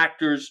 Those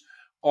factors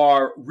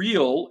are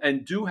real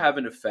and do have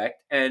an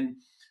effect and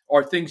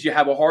are things you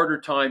have a harder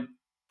time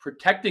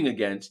protecting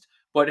against,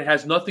 but it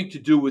has nothing to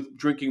do with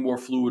drinking more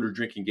fluid or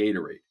drinking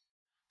Gatorade.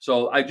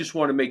 So I just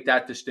want to make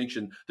that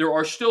distinction. There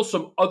are still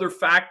some other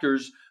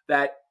factors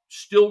that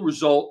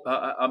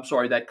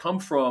that come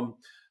from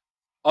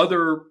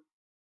other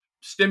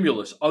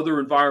stimulus, other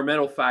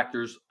environmental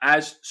factors,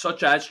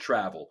 such as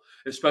travel,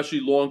 especially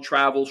long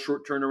travel,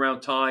 short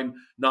turnaround time,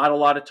 not a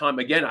lot of time.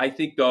 Again, I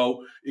think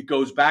though it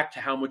goes back to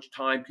how much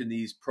time can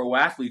these pro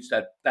athletes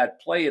that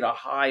play at a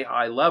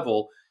high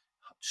level,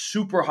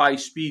 super high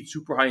speed,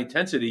 super high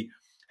intensity,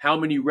 how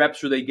many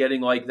reps are they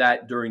getting like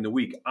that during the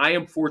week? I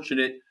am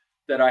fortunate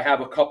that I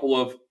have a couple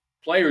of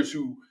players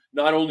who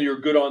not only are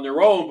good on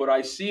their own, but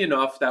I see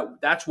enough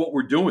that that's what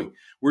we're doing.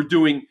 We're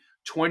doing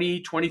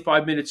 20,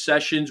 25-minute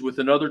sessions with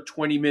another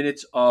 20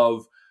 minutes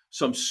of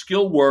some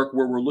skill work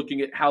where we're looking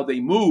at how they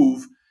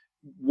move,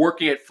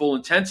 working at full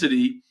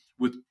intensity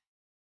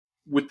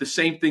with the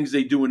same things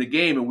they do in a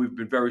game, and I've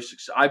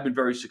been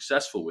very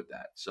successful with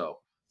that. So,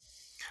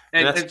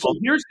 and so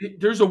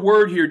there's a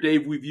word here,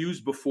 Dave, we've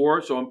used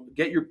before. So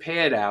get your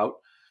pad out.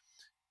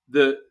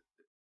 The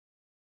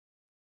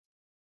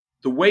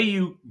way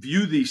you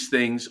view these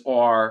things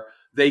are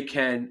they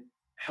can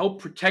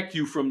help protect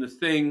you from the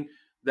thing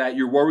that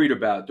you're worried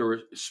about.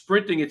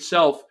 Sprinting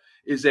itself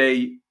is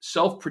a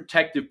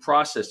self-protective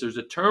process. There's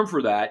a term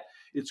for that.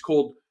 It's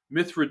called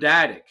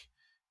mithridatic.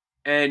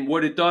 And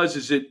what it does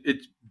is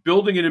it's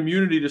building an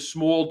immunity to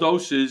small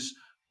doses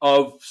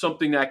of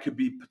something that could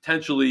be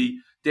potentially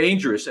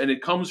dangerous. And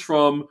it comes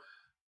from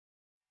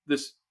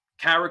this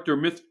character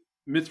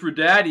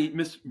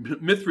Mithridates,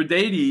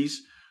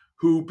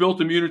 who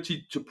built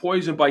immunity to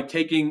poison by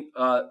taking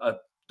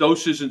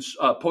doses and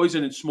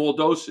poison in small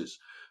doses.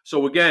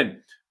 So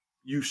again,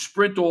 you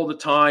sprint all the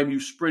time, you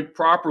sprint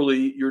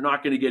properly, you're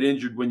not going to get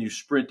injured when you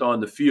sprint on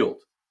the field.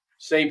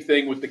 Same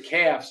thing with the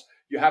calves.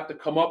 You have to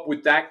come up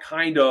with that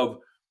kind of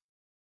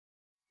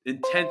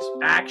intense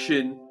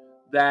action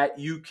that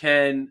you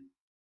can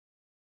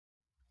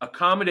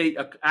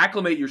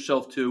acclimate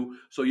yourself to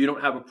so you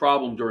don't have a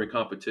problem during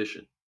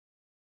competition.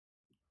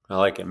 I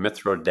like it.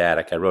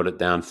 Mithridatic. I wrote it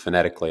down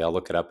phonetically. I'll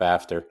look it up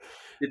after.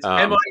 It's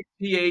Um,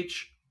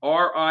 Mithridatic.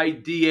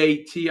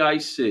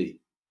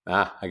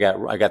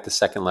 I got the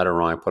second letter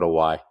wrong. I put a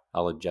Y.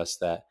 I'll adjust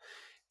that.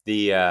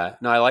 The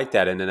No, I like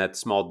that. And then that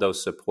small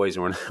dose of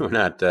poison. We're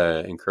not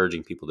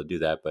encouraging people to do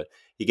that, but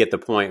you get the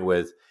point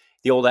with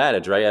the old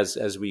adage, right?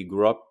 As we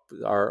grew up,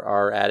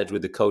 our adage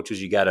with the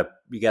coaches, you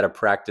gotta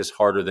practice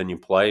harder than you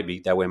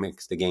play. That way, it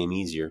makes the game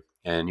easier.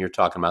 And you're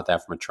talking about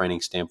that from a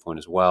training standpoint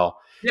as well.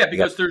 Yeah, You got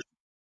because there's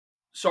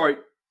sorry,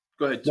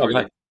 go ahead. no, Sorry, go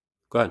ahead. Nate.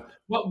 Go ahead.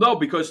 Well, no,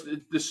 because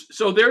this.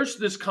 So there's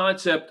this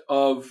concept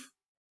of.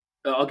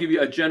 I'll give you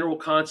a general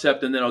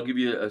concept, and then I'll give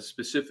you a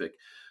specific.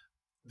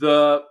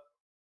 The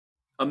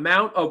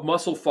amount of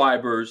muscle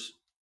fibers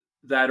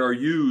that are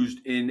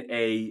used in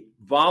a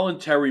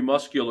voluntary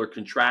muscular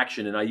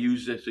contraction, and I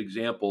use this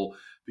example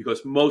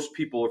because most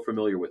people are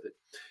familiar with it.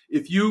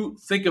 If you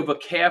think of a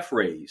calf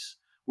raise,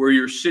 where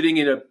you're sitting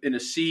in a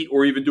seat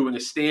or even doing a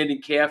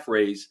standing calf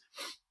raise,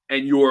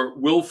 and you're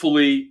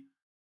willfully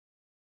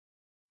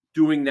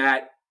doing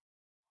that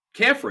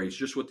calf raise,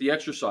 just what the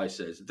exercise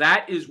says.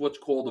 That is what's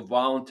called a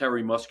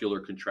voluntary muscular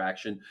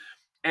contraction.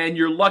 And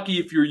you're lucky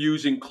if you're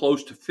using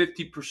close to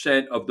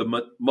 50% of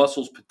the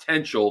muscle's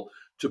potential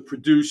to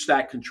produce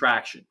that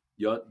contraction.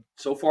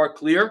 So far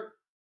clear?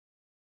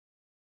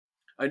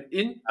 An,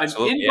 in, an,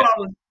 Absolutely. Yeah.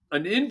 invol-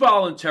 an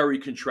involuntary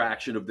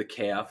contraction of the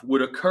calf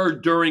would occur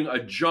during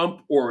a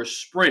jump or a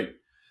sprint.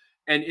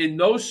 And in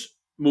those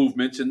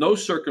movements, in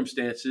those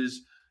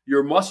circumstances,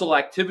 your muscle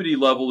activity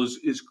level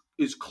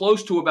is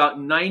close to about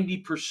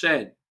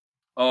 90%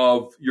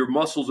 of your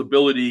muscle's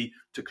ability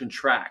to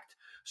contract.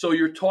 So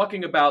you're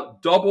talking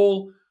about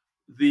double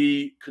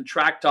the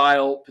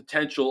contractile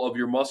potential of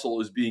your muscle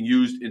is being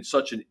used in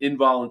such an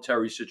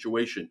involuntary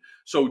situation.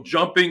 So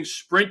jumping,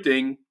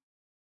 sprinting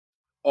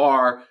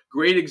are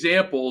great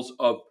examples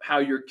of how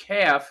your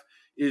calf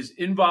is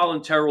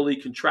involuntarily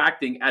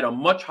contracting at a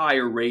much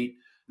higher rate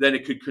than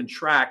it could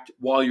contract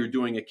while you're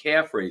doing a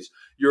calf raise.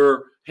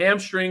 Your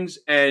hamstrings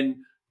and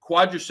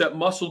quadricep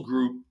muscle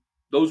group,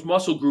 those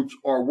muscle groups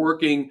are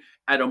working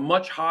at a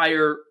much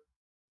higher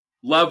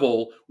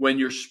level when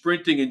you're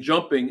sprinting and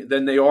jumping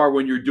than they are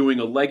when you're doing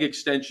a leg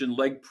extension,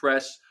 leg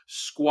press,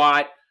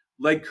 squat,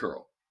 leg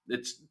curl.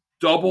 It's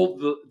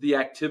double the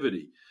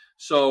activity.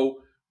 So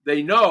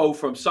they know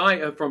from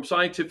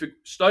scientific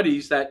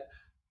studies that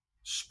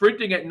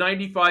sprinting at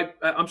 95,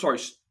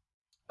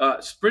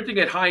 sprinting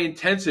at high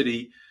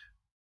intensity,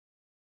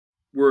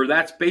 where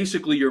that's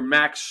basically your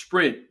max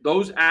sprint,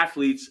 those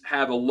athletes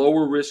have a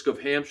lower risk of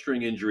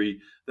hamstring injury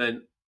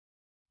than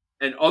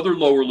and other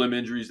lower limb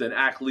injuries than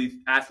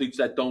athletes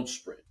that don't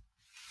sprint.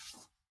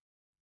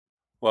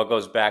 Well, it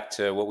goes back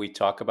to what we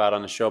talk about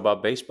on the show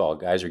about baseball.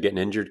 Guys are getting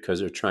injured because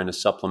they're trying to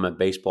supplement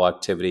baseball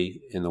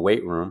activity in the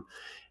weight room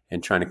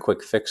and trying to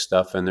quick fix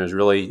stuff. And there's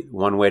really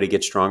one way to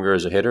get stronger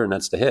as a hitter, and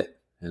that's to hit.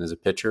 And as a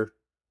pitcher,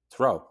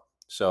 throw.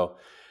 So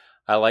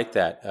I like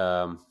that.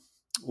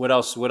 What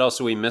else? What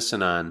else are we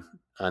missing on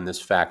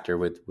this factor?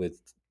 With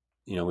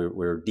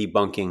we're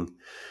debunking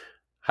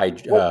high.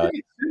 Well,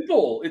 it's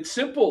simple. It's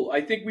simple.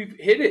 I think we've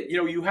hit it.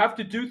 You have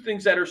to do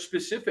things that are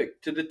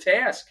specific to the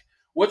task.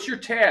 What's your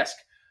task?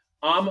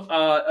 I'm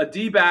a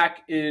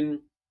D-back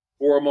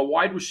or I'm a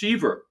wide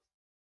receiver.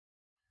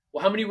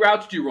 Well, how many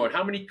routes do you run?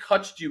 How many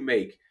cuts do you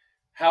make?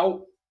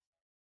 How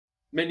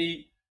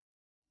many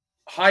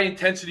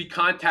high-intensity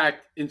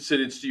contact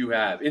instances do you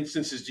have?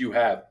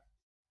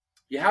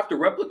 You have to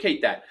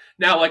replicate that.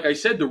 Now, like I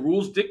said, the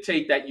rules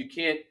dictate that you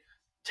can't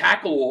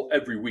tackle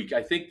every week.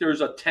 I think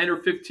there's a 10 or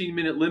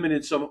 15-minute limit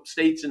in some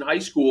states in high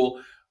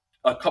school,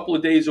 a couple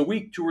of days a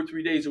week, 2 or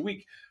 3 days a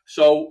week.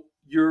 So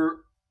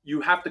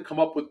you have to come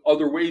up with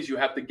other ways. You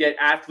have to get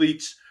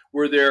athletes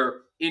where they're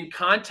in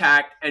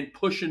contact and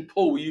push and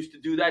pull. We used to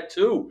do that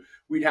too.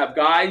 We'd have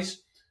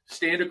guys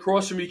stand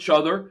across from each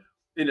other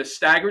in a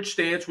staggered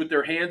stance with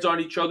their hands on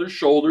each other's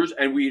shoulders,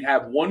 and we'd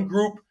have one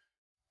group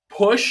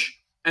push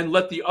and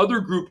let the other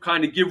group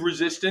kind of give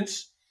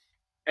resistance,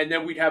 and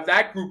then we'd have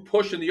that group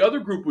push and the other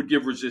group would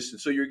give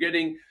resistance. So you're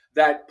getting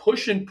that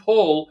push and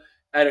pull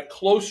at a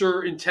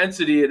closer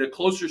intensity, at a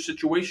closer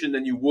situation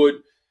than you would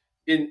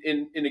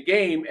in a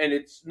game, and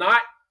it's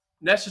not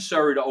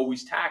necessary to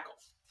always tackle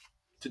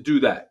to do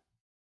that.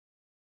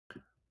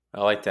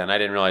 I like that. And I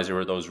didn't realize there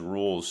were those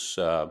rules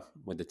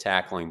with the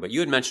tackling. But you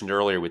had mentioned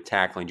earlier with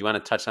tackling. Do you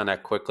want to touch on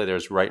that quickly?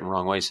 There's right and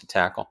wrong ways to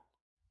tackle.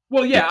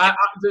 Well, yeah,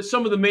 there's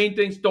some of the main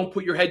things. Don't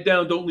put your head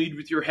down. Don't lead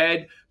with your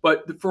head.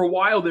 But for a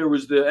while, there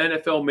was the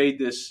NFL made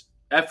this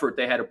effort.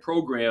 They had a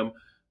program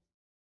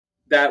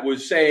that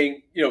was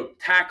saying,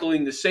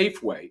 tackling the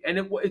safe way,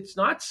 and it's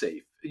not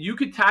safe. You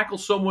could tackle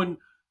someone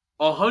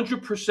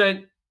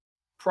 100%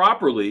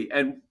 properly,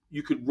 and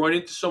you could run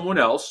into someone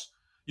else.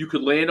 You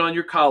could land on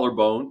your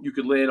collarbone. You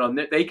could land on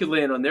they could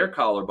land on their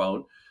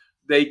collarbone.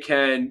 They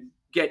can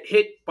get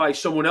hit by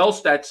someone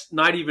else that's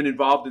not even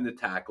involved in the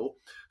tackle.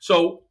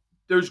 So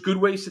there's good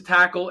ways to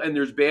tackle and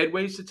there's bad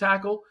ways to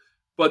tackle,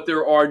 but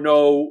there are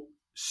no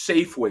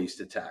safe ways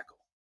to tackle.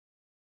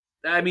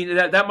 I mean,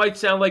 that might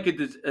sound like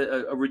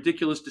a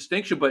ridiculous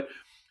distinction, but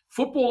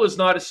football is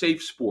not a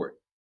safe sport.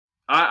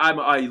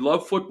 I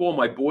love football.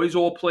 My boys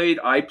all played.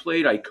 I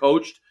played. I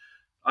coached.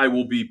 I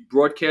will be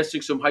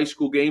broadcasting some high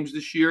school games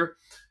this year.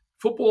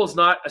 Football is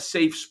not a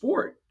safe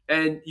sport,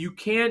 and you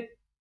can't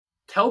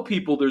tell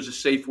people there's a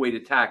safe way to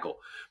tackle.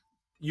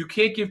 You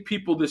can't give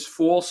people this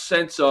false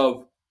sense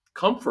of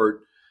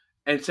comfort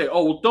and say,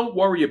 oh, well, don't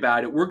worry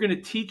about it. We're going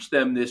to teach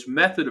them this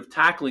method of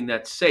tackling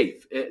that's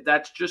safe.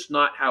 That's just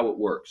not how it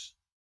works.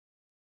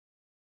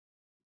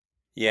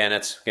 Yeah, and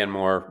that's again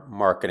more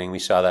marketing. We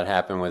saw that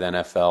happen with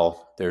NFL.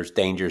 There's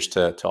dangers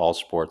to all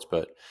sports,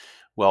 but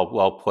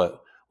well put.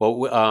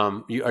 Well,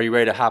 are you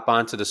ready to hop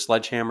on to the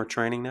sledgehammer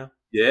training now?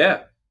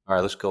 Yeah. All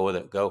right, let's go with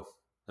it. Go.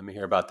 Let me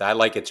hear about that. I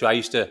like it too.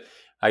 I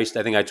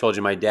think I told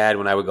you my dad,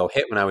 when I would go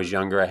hit when I was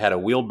younger, I had a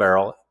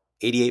wheelbarrow,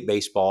 88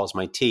 baseballs,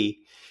 my tee,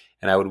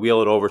 and I would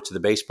wheel it over to the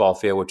baseball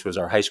field, which was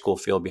our high school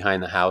field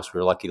behind the house. We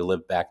were lucky to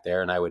live back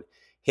there. And I would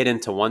hit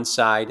into one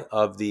side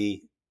of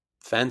the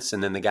fence.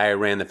 And then the guy who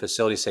ran the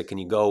facility said, can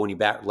you go when you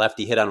bat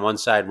lefty hit on one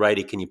side,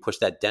 righty, can you push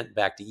that dent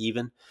back to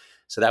even?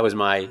 So that was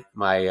my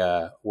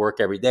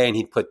work every day. And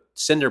he'd put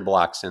cinder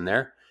blocks in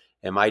there.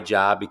 And my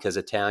job, because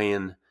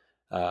Italian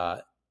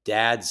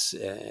dads,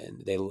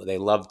 they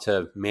love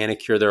to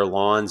manicure their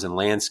lawns and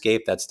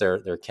landscape. That's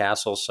their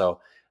castle. So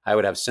I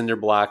would have cinder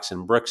blocks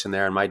and bricks in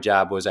there. And my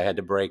job was I had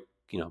to break,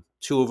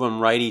 two of them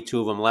righty,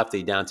 two of them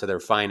lefty down to their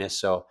finest.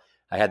 So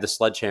I had the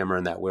sledgehammer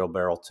in that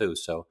wheelbarrow too.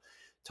 So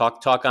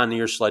talk on to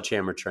your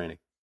sledgehammer training.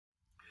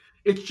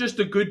 It's just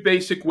a good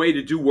basic way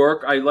to do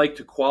work. I like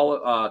to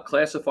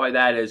classify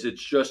that as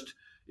it's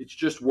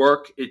just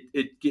work.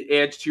 It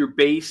adds to your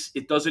base.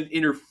 It doesn't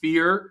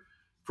interfere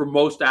for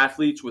most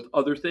athletes with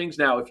other things.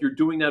 Now, if you're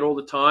doing that all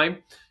the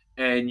time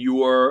and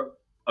you're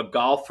a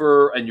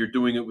golfer and you're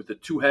doing it with a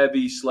too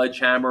heavy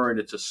sledgehammer and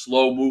it's a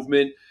slow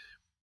movement,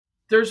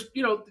 there's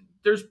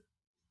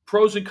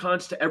pros and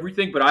cons to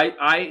everything, but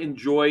I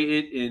enjoy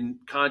it in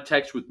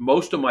context with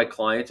most of my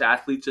clients,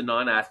 athletes and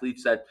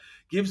non-athletes, that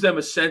gives them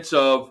a sense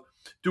of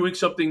doing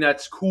something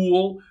that's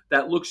cool,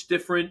 that looks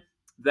different,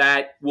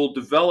 that will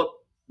develop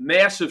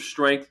massive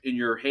strength in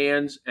your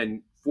hands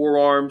and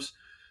forearms.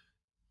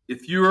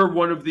 If you're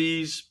one of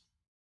these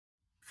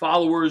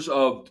followers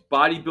of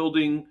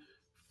bodybuilding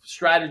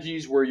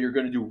strategies where you're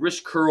going to do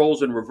wrist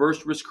curls and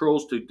reverse wrist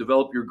curls to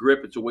develop your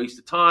grip, it's a waste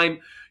of time.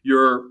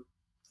 Your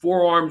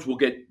forearms will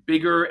get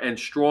bigger and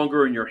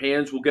stronger, and your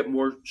hands will get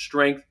more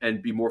strength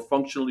and be more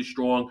functionally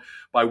strong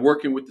by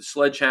working with the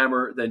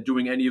sledgehammer than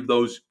doing any of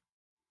those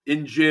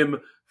in-gym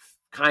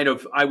kind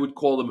of, I would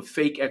call them a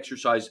fake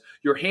exercise.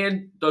 Your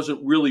hand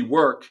doesn't really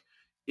work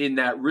in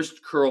that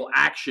wrist curl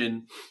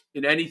action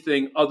in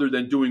anything other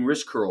than doing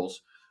wrist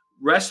curls.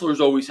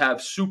 Wrestlers always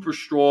have super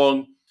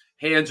strong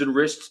hands and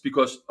wrists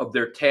because of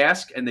their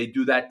task, and they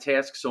do that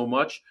task so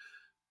much.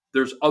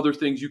 There's other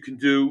things you can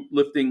do,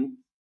 lifting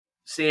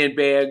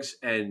sandbags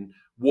and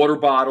water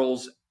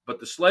bottles, but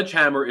the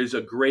sledgehammer is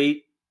a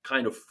great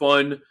kind of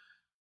fun,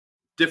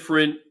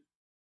 different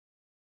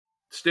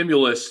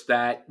stimulus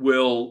that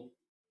will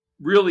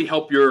really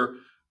help your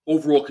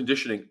overall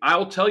conditioning.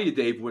 I'll tell you,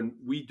 Dave, when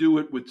we do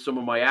it with some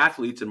of my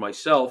athletes and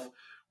myself,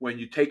 when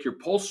you take your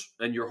pulse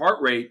and your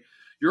heart rate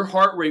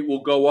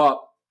will go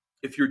up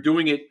if you're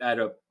doing it at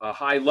a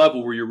high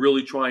level where you're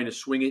really trying to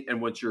swing it.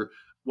 And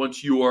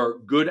once you are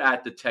good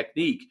at the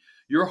technique,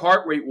 your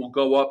heart rate will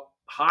go up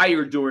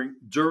higher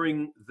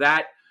during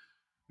that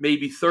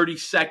maybe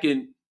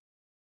 30-second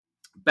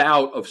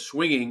bout of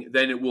swinging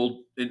than it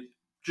will in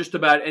just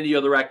about any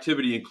other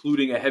activity,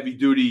 including a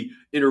heavy-duty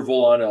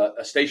interval on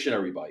a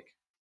stationary bike.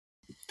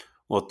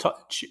 Well,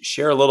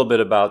 share a little bit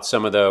about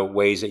some of the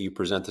ways that you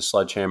present the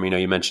sledgehammer.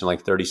 You mentioned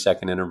like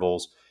 30-second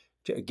intervals.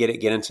 To get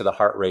into the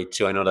heart rate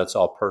too. I know that's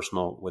all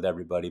personal with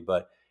everybody,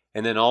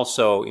 and then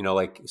also,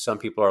 like some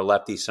people are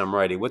lefty, some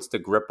righty. What's the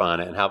grip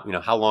on it,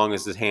 and how long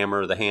is the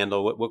hammer, the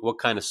handle? What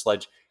kind of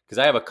sledge? Because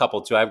I have a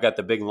couple too. I've got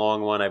the big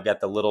long one. I've got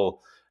the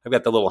little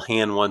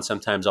hand one.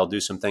 Sometimes I'll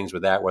do some things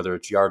with that, whether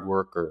it's yard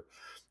work or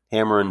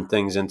hammering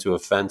things into a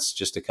fence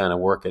just to kind of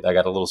work it. I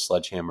got a little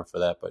sledgehammer for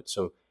that. But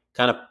so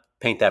kind of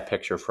paint that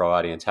picture for our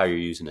audience, how you're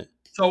using it.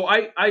 So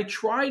I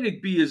try to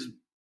be as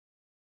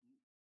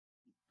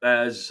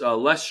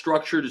less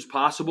structured as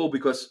possible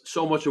because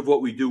so much of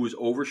what we do is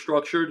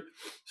over-structured.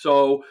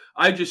 So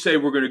I just say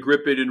we're going to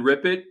grip it and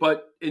rip it.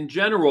 But in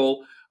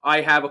general,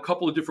 I have a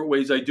couple of different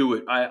ways I do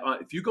it.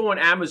 If you go on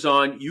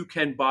Amazon, you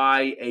can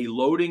buy a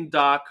loading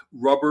dock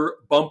rubber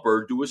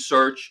bumper, do a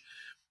search,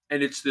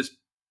 and it's this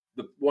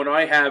The one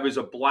I have is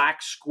a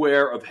black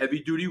square of heavy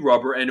duty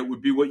rubber, and it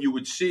would be what you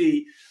would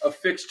see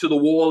affixed to the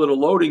wall at a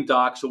loading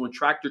dock. So when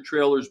tractor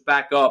trailers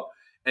back up,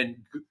 and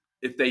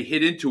if they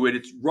hit into it,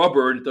 it's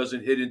rubber and it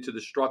doesn't hit into the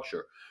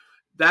structure.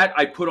 That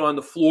I put on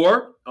the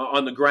floor,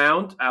 on the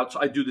ground.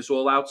 Outside, I do this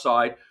all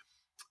outside.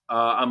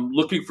 I'm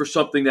looking for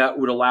something that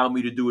would allow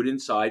me to do it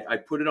inside. I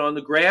put it on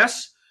the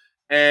grass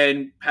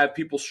and have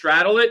people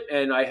straddle it,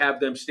 and I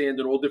have them stand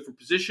in all different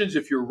positions.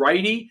 If you're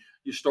righty,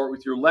 you start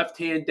with your left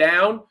hand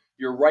down,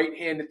 your right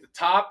hand at the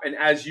top, and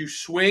as you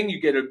swing, you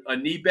get a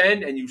knee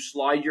bend and you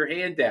slide your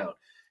hand down.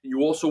 And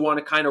you also want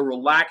to kind of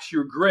relax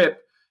your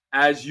grip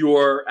as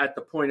you're at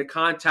the point of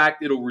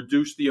contact. It'll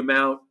reduce the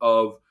amount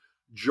of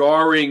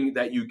jarring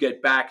that you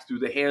get back through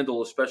the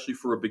handle, especially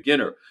for a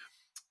beginner.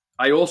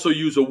 I also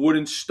use a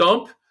wooden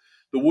stump.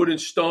 The wooden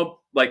stump,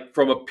 like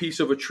from a piece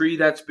of a tree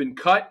that's been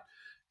cut,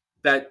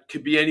 that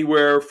could be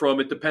anywhere from,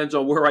 it depends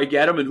on where I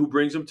get them and who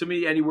brings them to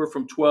me, anywhere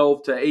from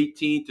 12 to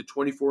 18 to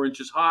 24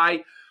 inches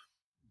high.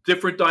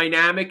 Different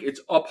dynamic. It's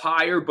up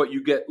higher, but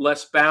you get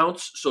less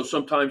bounce. So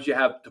sometimes you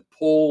have to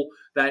pull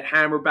that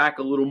hammer back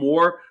a little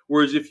more.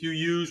 Whereas if you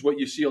use what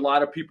you see a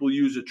lot of people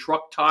use, a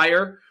truck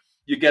tire,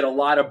 you get a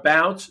lot of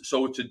bounce.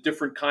 So it's a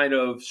different kind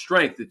of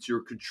strength. It's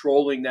you're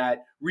controlling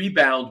that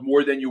rebound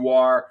more than you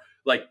are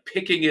like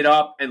picking it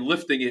up and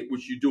lifting it,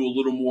 which you do a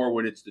little more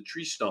when it's the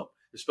tree stump,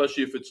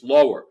 especially if it's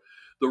lower.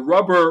 The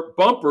rubber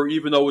bumper,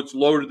 even though it's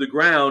low to the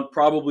ground,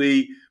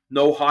 probably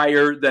no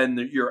higher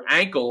than your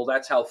ankle.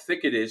 That's how thick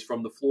it is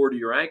from the floor to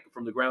your ankle,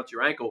 from the ground to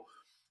your ankle.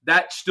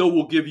 That still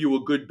will give you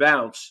a good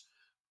bounce,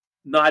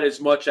 not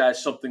as much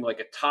as something like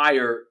a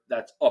tire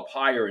that's up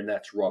higher and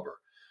that's rubber.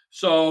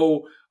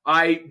 So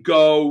I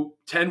go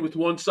 10 with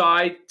one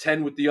side,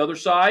 10 with the other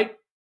side,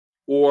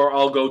 or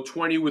I'll go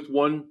 20 with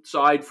one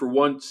side for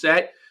one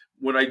set.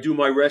 When I do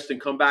my rest and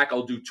come back,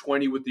 I'll do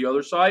 20 with the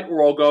other side,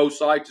 or I'll go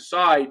side to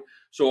side.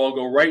 So I'll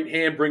go right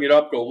hand, bring it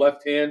up, go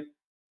left hand.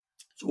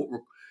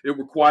 So it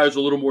requires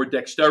a little more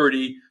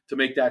dexterity to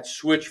make that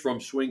switch from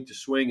swing to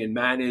swing and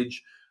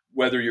manage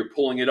whether you're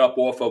pulling it up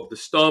off of the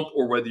stump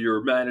or whether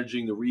you're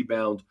managing the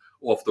rebound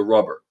off the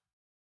rubber.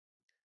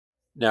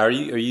 Now, are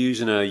you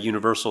using a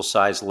universal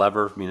size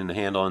lever, meaning the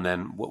handle, and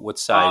then what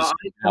size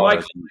For my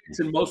power? clients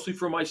and mostly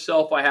for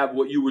myself, I have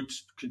what you would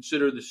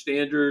consider the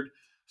standard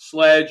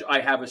sledge.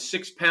 I have a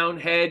 6-pound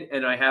head,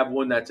 and I have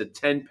one that's a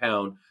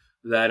 10-pound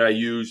that I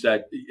use.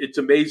 That it's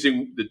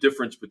amazing the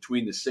difference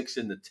between the 6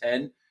 and the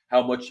 10,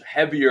 how much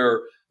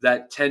heavier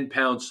that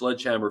 10-pound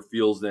sledgehammer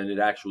feels than it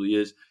actually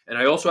is. And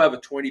I also have a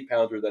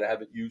 20-pounder that I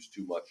haven't used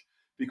too much,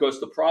 because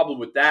the problem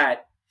with the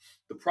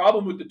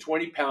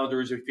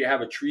 20-pounder is if you have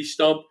a tree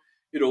stump,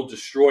 it'll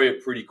destroy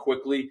it pretty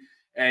quickly.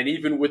 And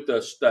even with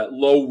that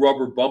low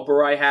rubber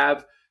bumper I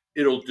have,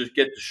 it'll just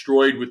get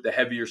destroyed with the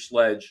heavier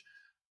sledge.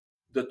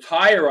 The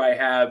tire I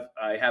have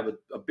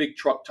a big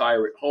truck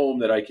tire at home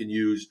that I can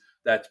use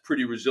that's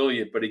pretty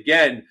resilient. But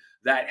again,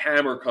 that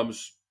hammer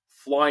comes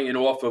flying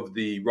off of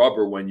the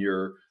rubber when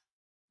you're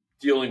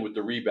dealing with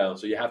the rebound.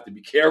 So you have to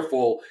be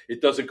careful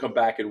it doesn't come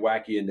back and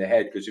whack you in the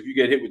head, because if you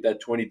get hit with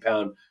that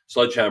 20-pound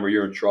sledgehammer,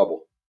 you're in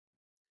trouble.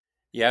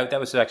 Yeah, that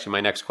was actually my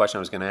next question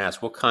I was going to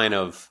ask. What kind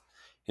of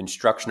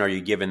instruction are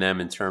you giving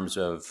them in terms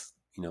of,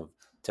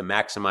 to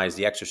maximize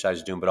the exercise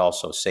you're doing, but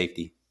also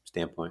safety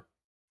standpoint?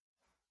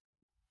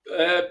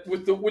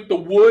 With the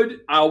wood,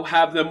 I'll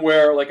have them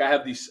wear, like I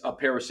have a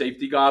pair of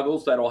safety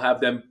goggles that I'll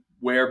have them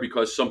wear,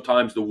 because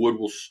sometimes the wood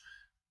will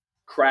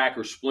crack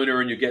or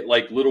splinter and you get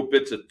like little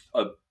bits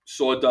of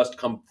sawdust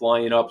come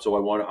flying up. So I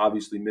want to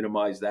obviously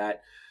minimize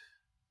that.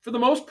 For the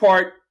most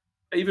part,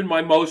 even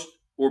my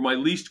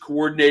least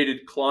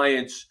coordinated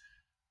clients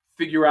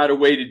figure out a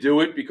way to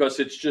do it, because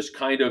it's just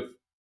kind of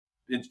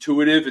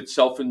intuitive. It's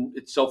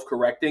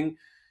self-correcting.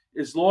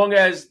 As long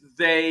as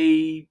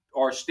they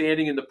are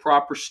standing in the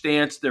proper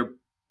stance, they're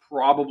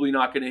probably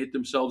not going to hit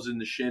themselves in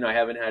the shin. I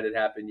haven't had it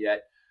happen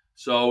yet.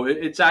 So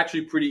it's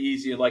actually pretty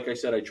easy. And like I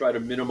said, I try to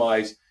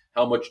minimize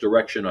how much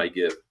direction I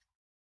give.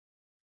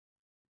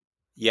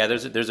 Yeah,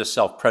 there's a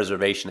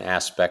self-preservation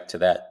aspect to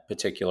that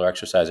particular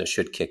exercise that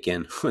should kick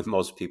in with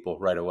most people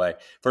right away.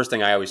 First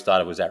thing I always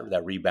thought of was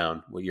that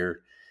rebound, what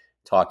you're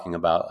talking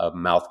about, a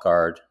mouth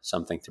guard,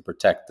 something to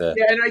protect the.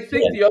 Yeah, and I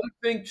think the other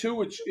thing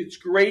too, it's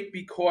great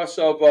because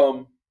of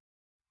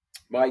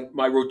my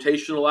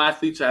rotational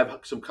athletes. I have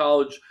some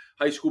college,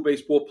 high school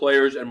baseball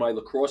players, and my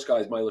lacrosse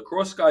guys. My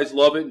lacrosse guys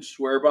love it and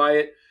swear by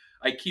it.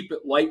 I keep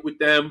it light with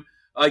them.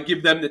 I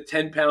give them the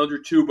 10-pounder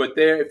too. But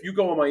if you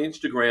go on my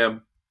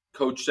Instagram,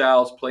 Coach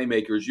Sal's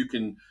Playmakers, you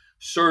can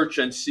search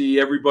and see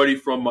everybody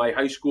from my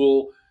high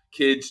school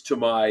kids to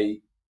my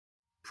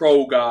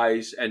pro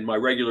guys and my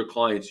regular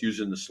clients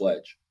using the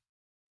sledge.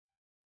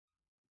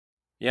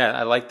 Yeah,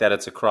 I like that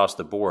it's across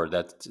the board.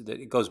 That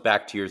it goes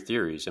back to your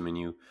theories. I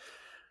mean,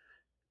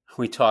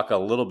 we talk a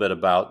little bit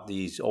about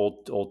these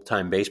old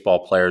time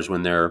baseball players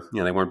when they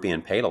weren't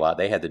being paid a lot.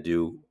 They had to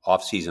do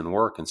off season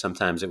work, and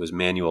sometimes it was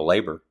manual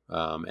labor,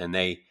 and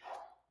they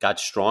got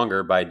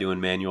stronger by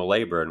doing manual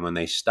labor. And when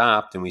they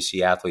stopped, and we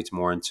see athletes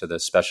more into the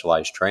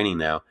specialized training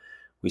now,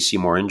 we see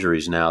more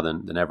injuries now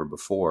than ever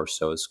before.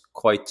 So it's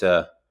quite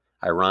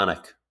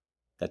ironic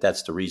that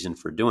that's the reason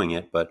for doing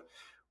it. But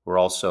we're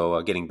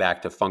also getting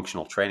back to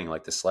functional training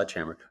like the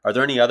sledgehammer. Are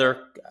there any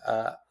other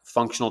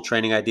functional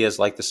training ideas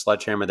like the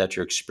sledgehammer that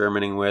you're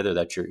experimenting with or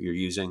that you're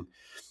using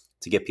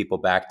to get people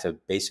back to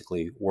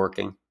basically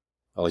working?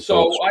 Like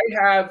So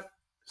I have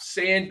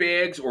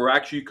sandbags, or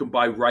actually you can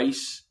buy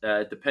rice,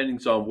 depending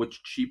on what's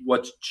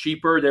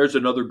cheaper. There's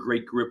another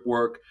great grip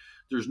work.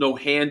 There's no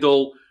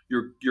handle.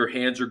 Your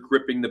hands are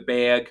gripping the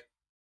bag.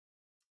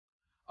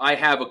 I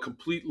have a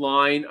complete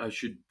line. I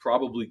should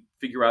probably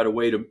figure out a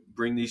way to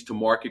bring these to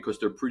market because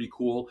they're pretty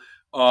cool.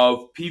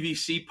 Of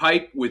PVC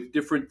pipe with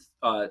different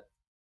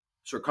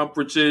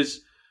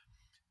circumferences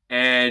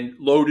and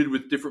loaded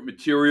with different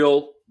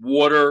material,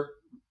 water,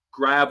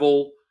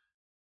 gravel,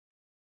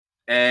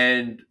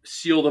 and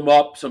seal them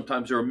up.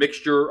 Sometimes they're a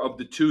mixture of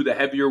the two. The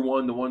heavier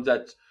one, the ones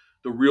that's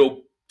the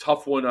real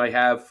tough one I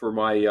have for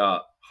my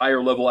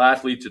higher level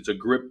athletes, it's a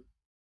grip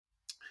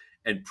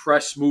and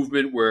press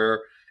movement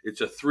where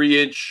it's a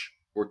 3-inch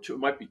or it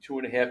might be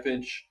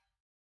 2.5-inch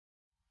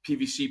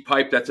PVC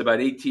pipe that's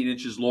about 18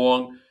 inches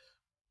long,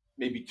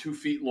 maybe 2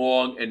 feet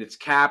long, and it's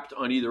capped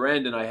on either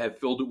end. And I have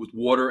filled it with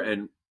water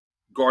and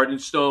garden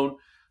stone.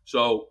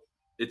 So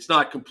it's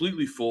not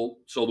completely full.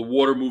 So the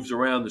water moves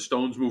around, the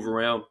stones move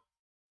around.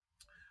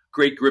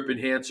 Great grip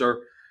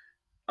enhancer.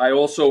 I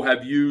also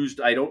have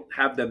used, I don't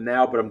have them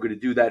now, but I'm going to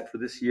do that for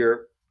this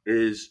year,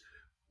 is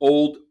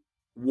old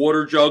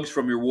water jugs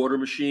from your water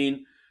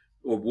machine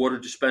or water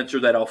dispenser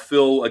that I'll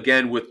fill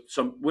again with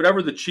some,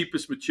 whatever the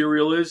cheapest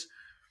material is,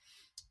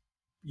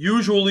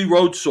 usually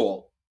road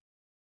salt.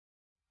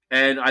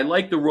 And I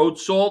like the road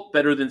salt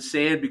better than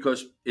sand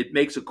because it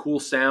makes a cool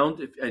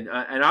sound. And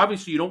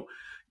obviously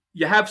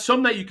you have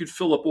some that you could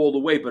fill up all the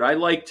way, but I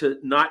like to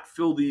not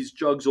fill these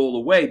jugs all the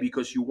way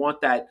because you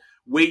want that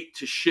weight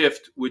to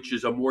shift, which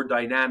is a more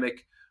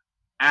dynamic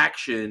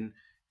action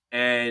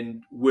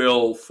and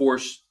will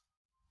force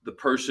the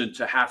person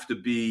to have to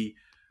be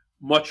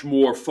much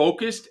more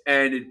focused,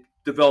 and it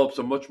develops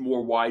a much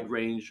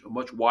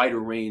wider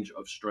range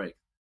of strength.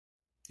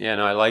 Yeah,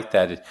 no, I like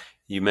that.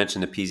 You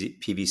mentioned the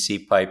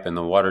PVC pipe and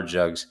the water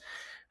jugs.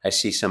 I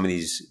see some of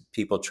these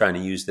people trying to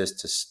use this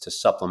to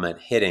supplement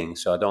hitting.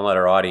 So don't let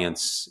our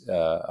audience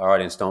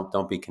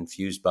don't be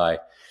confused by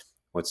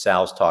what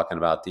Sal's talking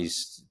about.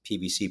 These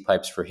PVC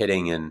pipes for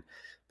hitting and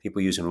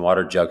people using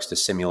water jugs to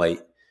simulate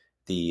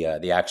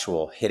the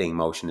actual hitting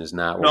motion is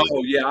not what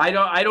No,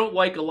 I don't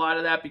like a lot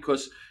of that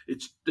because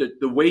it's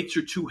the weights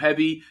are too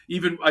heavy.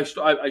 Even I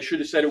should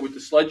have said it with the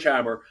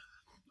sledgehammer.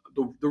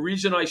 The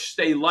reason I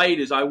stay light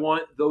is I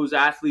want those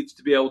athletes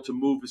to be able to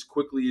move as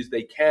quickly as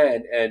they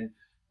can and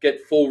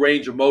get full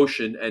range of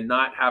motion and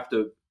not have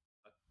to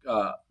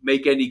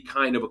make any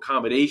kind of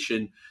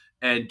accommodation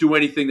and do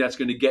anything that's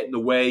going to get in the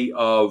way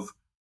of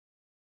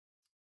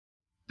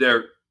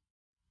their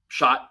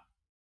shot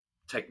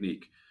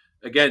technique.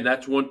 Again,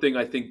 that's one thing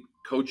I think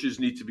coaches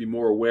need to be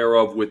more aware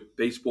of with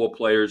baseball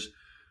players.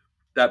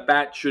 That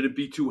bat shouldn't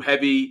be too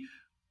heavy.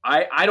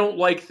 I don't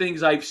like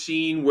things I've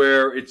seen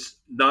where it's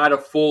not a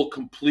full,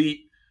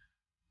 complete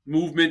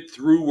movement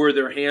through where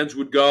their hands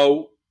would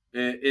go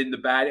in the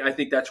bat. I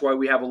think that's why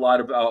we have a lot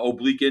of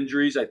oblique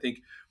injuries. I think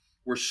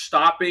we're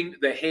stopping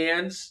the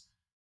hands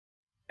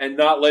and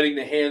not letting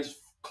the hands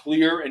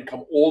clear and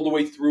come all the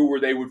way through where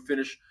they would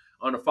finish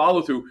on a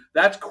follow through.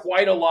 That's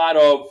quite a lot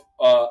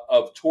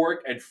of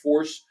torque and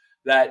force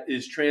that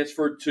is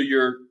transferred to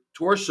your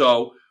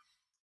torso.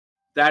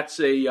 That's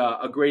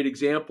a great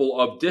example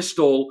of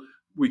distal.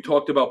 We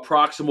talked about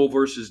proximal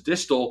versus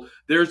distal.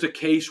 There's a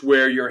case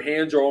where your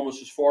hands are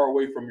almost as far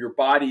away from your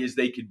body as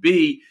they could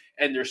be,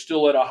 and they're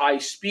still at a high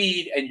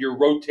speed, and you're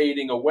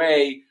rotating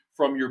away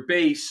from your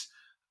base.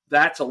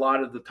 That's a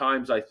lot of the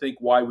times, I think,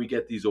 why we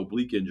get these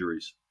oblique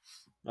injuries.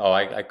 Oh,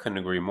 I couldn't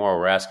agree more.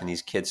 We're asking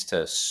these kids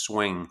to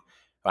swing.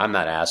 I'm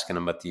not asking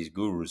them, but these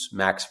gurus,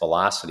 max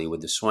velocity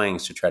with the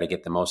swings to try to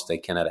get the most they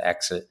can at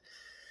exit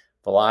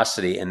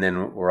velocity. And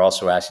then we're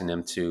also asking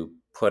them to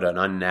put an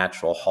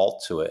unnatural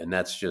halt to it. And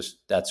that's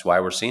why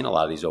we're seeing a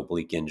lot of these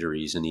oblique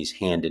injuries and these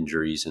hand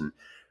injuries and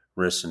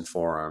wrists and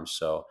forearms.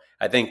 So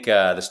I think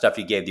the stuff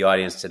you gave the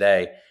audience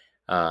today,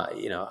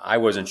 I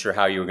wasn't sure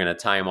how you were going to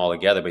tie them all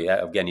together,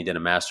 but again, you did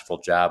a masterful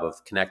job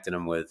of connecting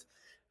them with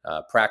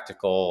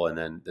practical and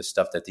then the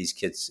stuff that these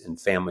kids and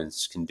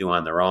families can do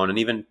on their own. And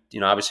even,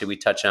 obviously we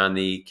touch on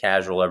the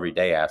casual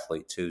everyday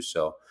athlete too.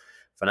 So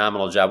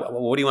phenomenal job.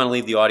 What do you want to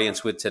leave the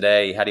audience with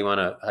today? How do you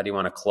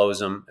want to close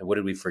them? And what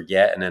did we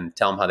forget? And then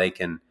tell them how they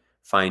can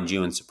find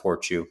you and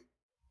support you.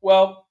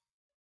 Well,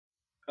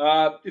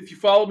 if you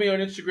follow me on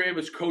Instagram,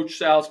 it's Coach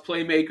Sal's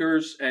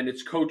Playmakers, and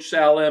it's Coach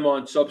Sal M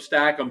on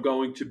Substack. I'm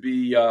going to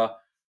be a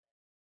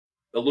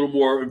little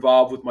more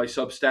involved with my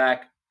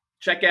Substack.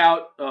 Check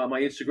out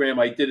my Instagram.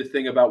 I did a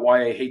thing about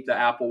why I hate the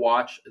Apple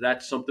Watch.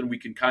 That's something we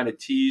can kind of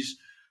tease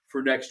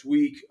for next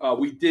week.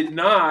 We did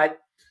not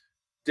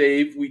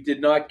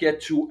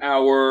get to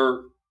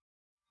our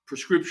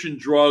prescription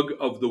drug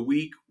of the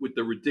week with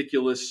the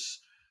ridiculous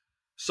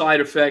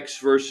side effects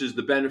versus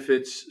the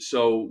benefits.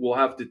 So we'll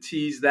have to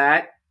tease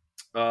that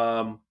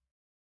um,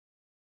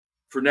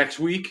 for next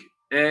week,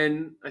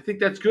 and I think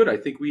that's good. I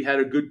think we had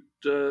a good,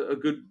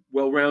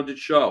 well-rounded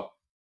show.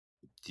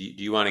 Do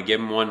you want to give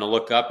them one to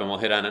look up and we'll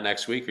hit on it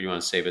next week, or do you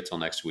want to save it till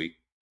next week?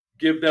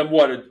 Give them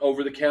what,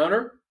 over the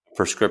counter?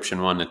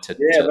 Prescription one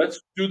Yeah,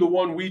 let's do the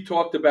one we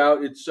talked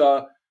about. It's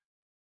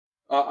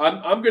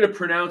I'm going to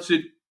pronounce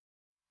it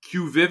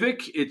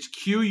Quvivic. It's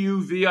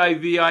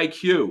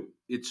Quviviq.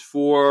 It's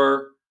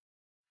for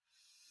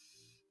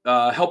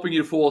helping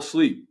you to fall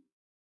asleep.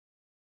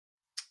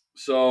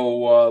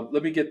 So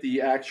let me get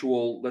the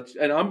actual.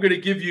 And I'm going to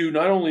give you.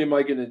 Not only am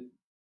I going to.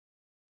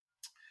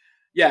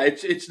 Yeah,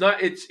 it's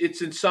not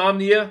it's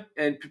insomnia,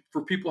 and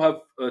for people who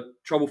have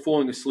trouble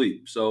falling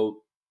asleep.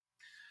 So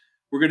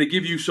we're going to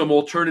give you some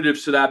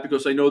alternatives to that,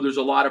 because I know there's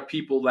a lot of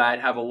people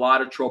that have a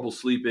lot of trouble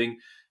sleeping,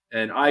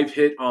 and I've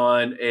hit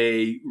on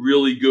a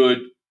really good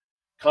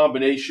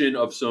combination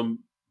of some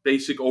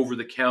basic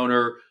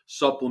over-the-counter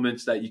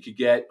supplements that you could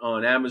get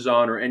on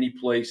Amazon or any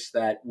place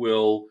that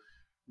will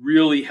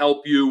really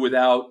help you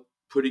without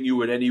putting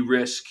you at any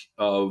risk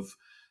of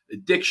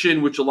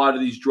addiction, which a lot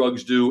of these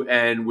drugs do,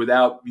 and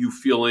without you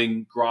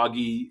feeling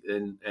groggy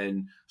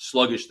and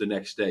sluggish the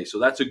next day. So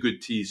that's a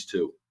good tease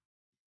too.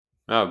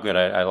 Oh, good.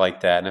 I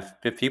like that. And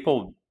if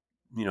people,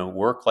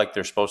 work like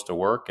they're supposed to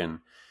work, and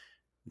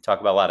we talk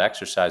about a lot of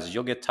exercises,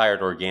 you'll get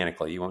tired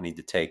organically. You won't need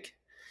to take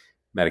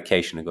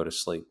medication to go to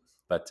sleep.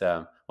 But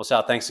well,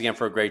 Sal, thanks again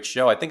for a great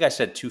show. I think I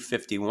said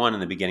 251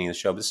 in the beginning of the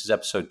show, but this is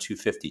episode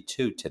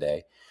 252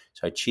 today.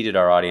 So I cheated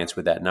our audience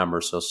with that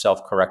number. So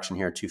self-correction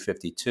here,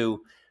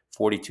 252,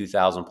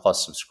 42,000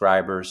 plus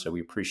subscribers. So we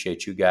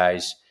appreciate you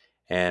guys.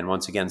 And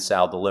once again,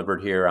 Sal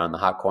delivered here on the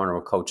Hot Corner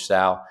with Coach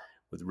Sal,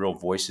 with real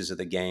voices of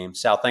the game.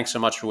 Sal, thanks so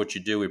much for what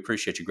you do. We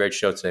appreciate you. Great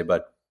show today,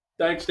 bud.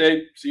 Thanks,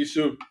 Dave. See you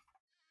soon.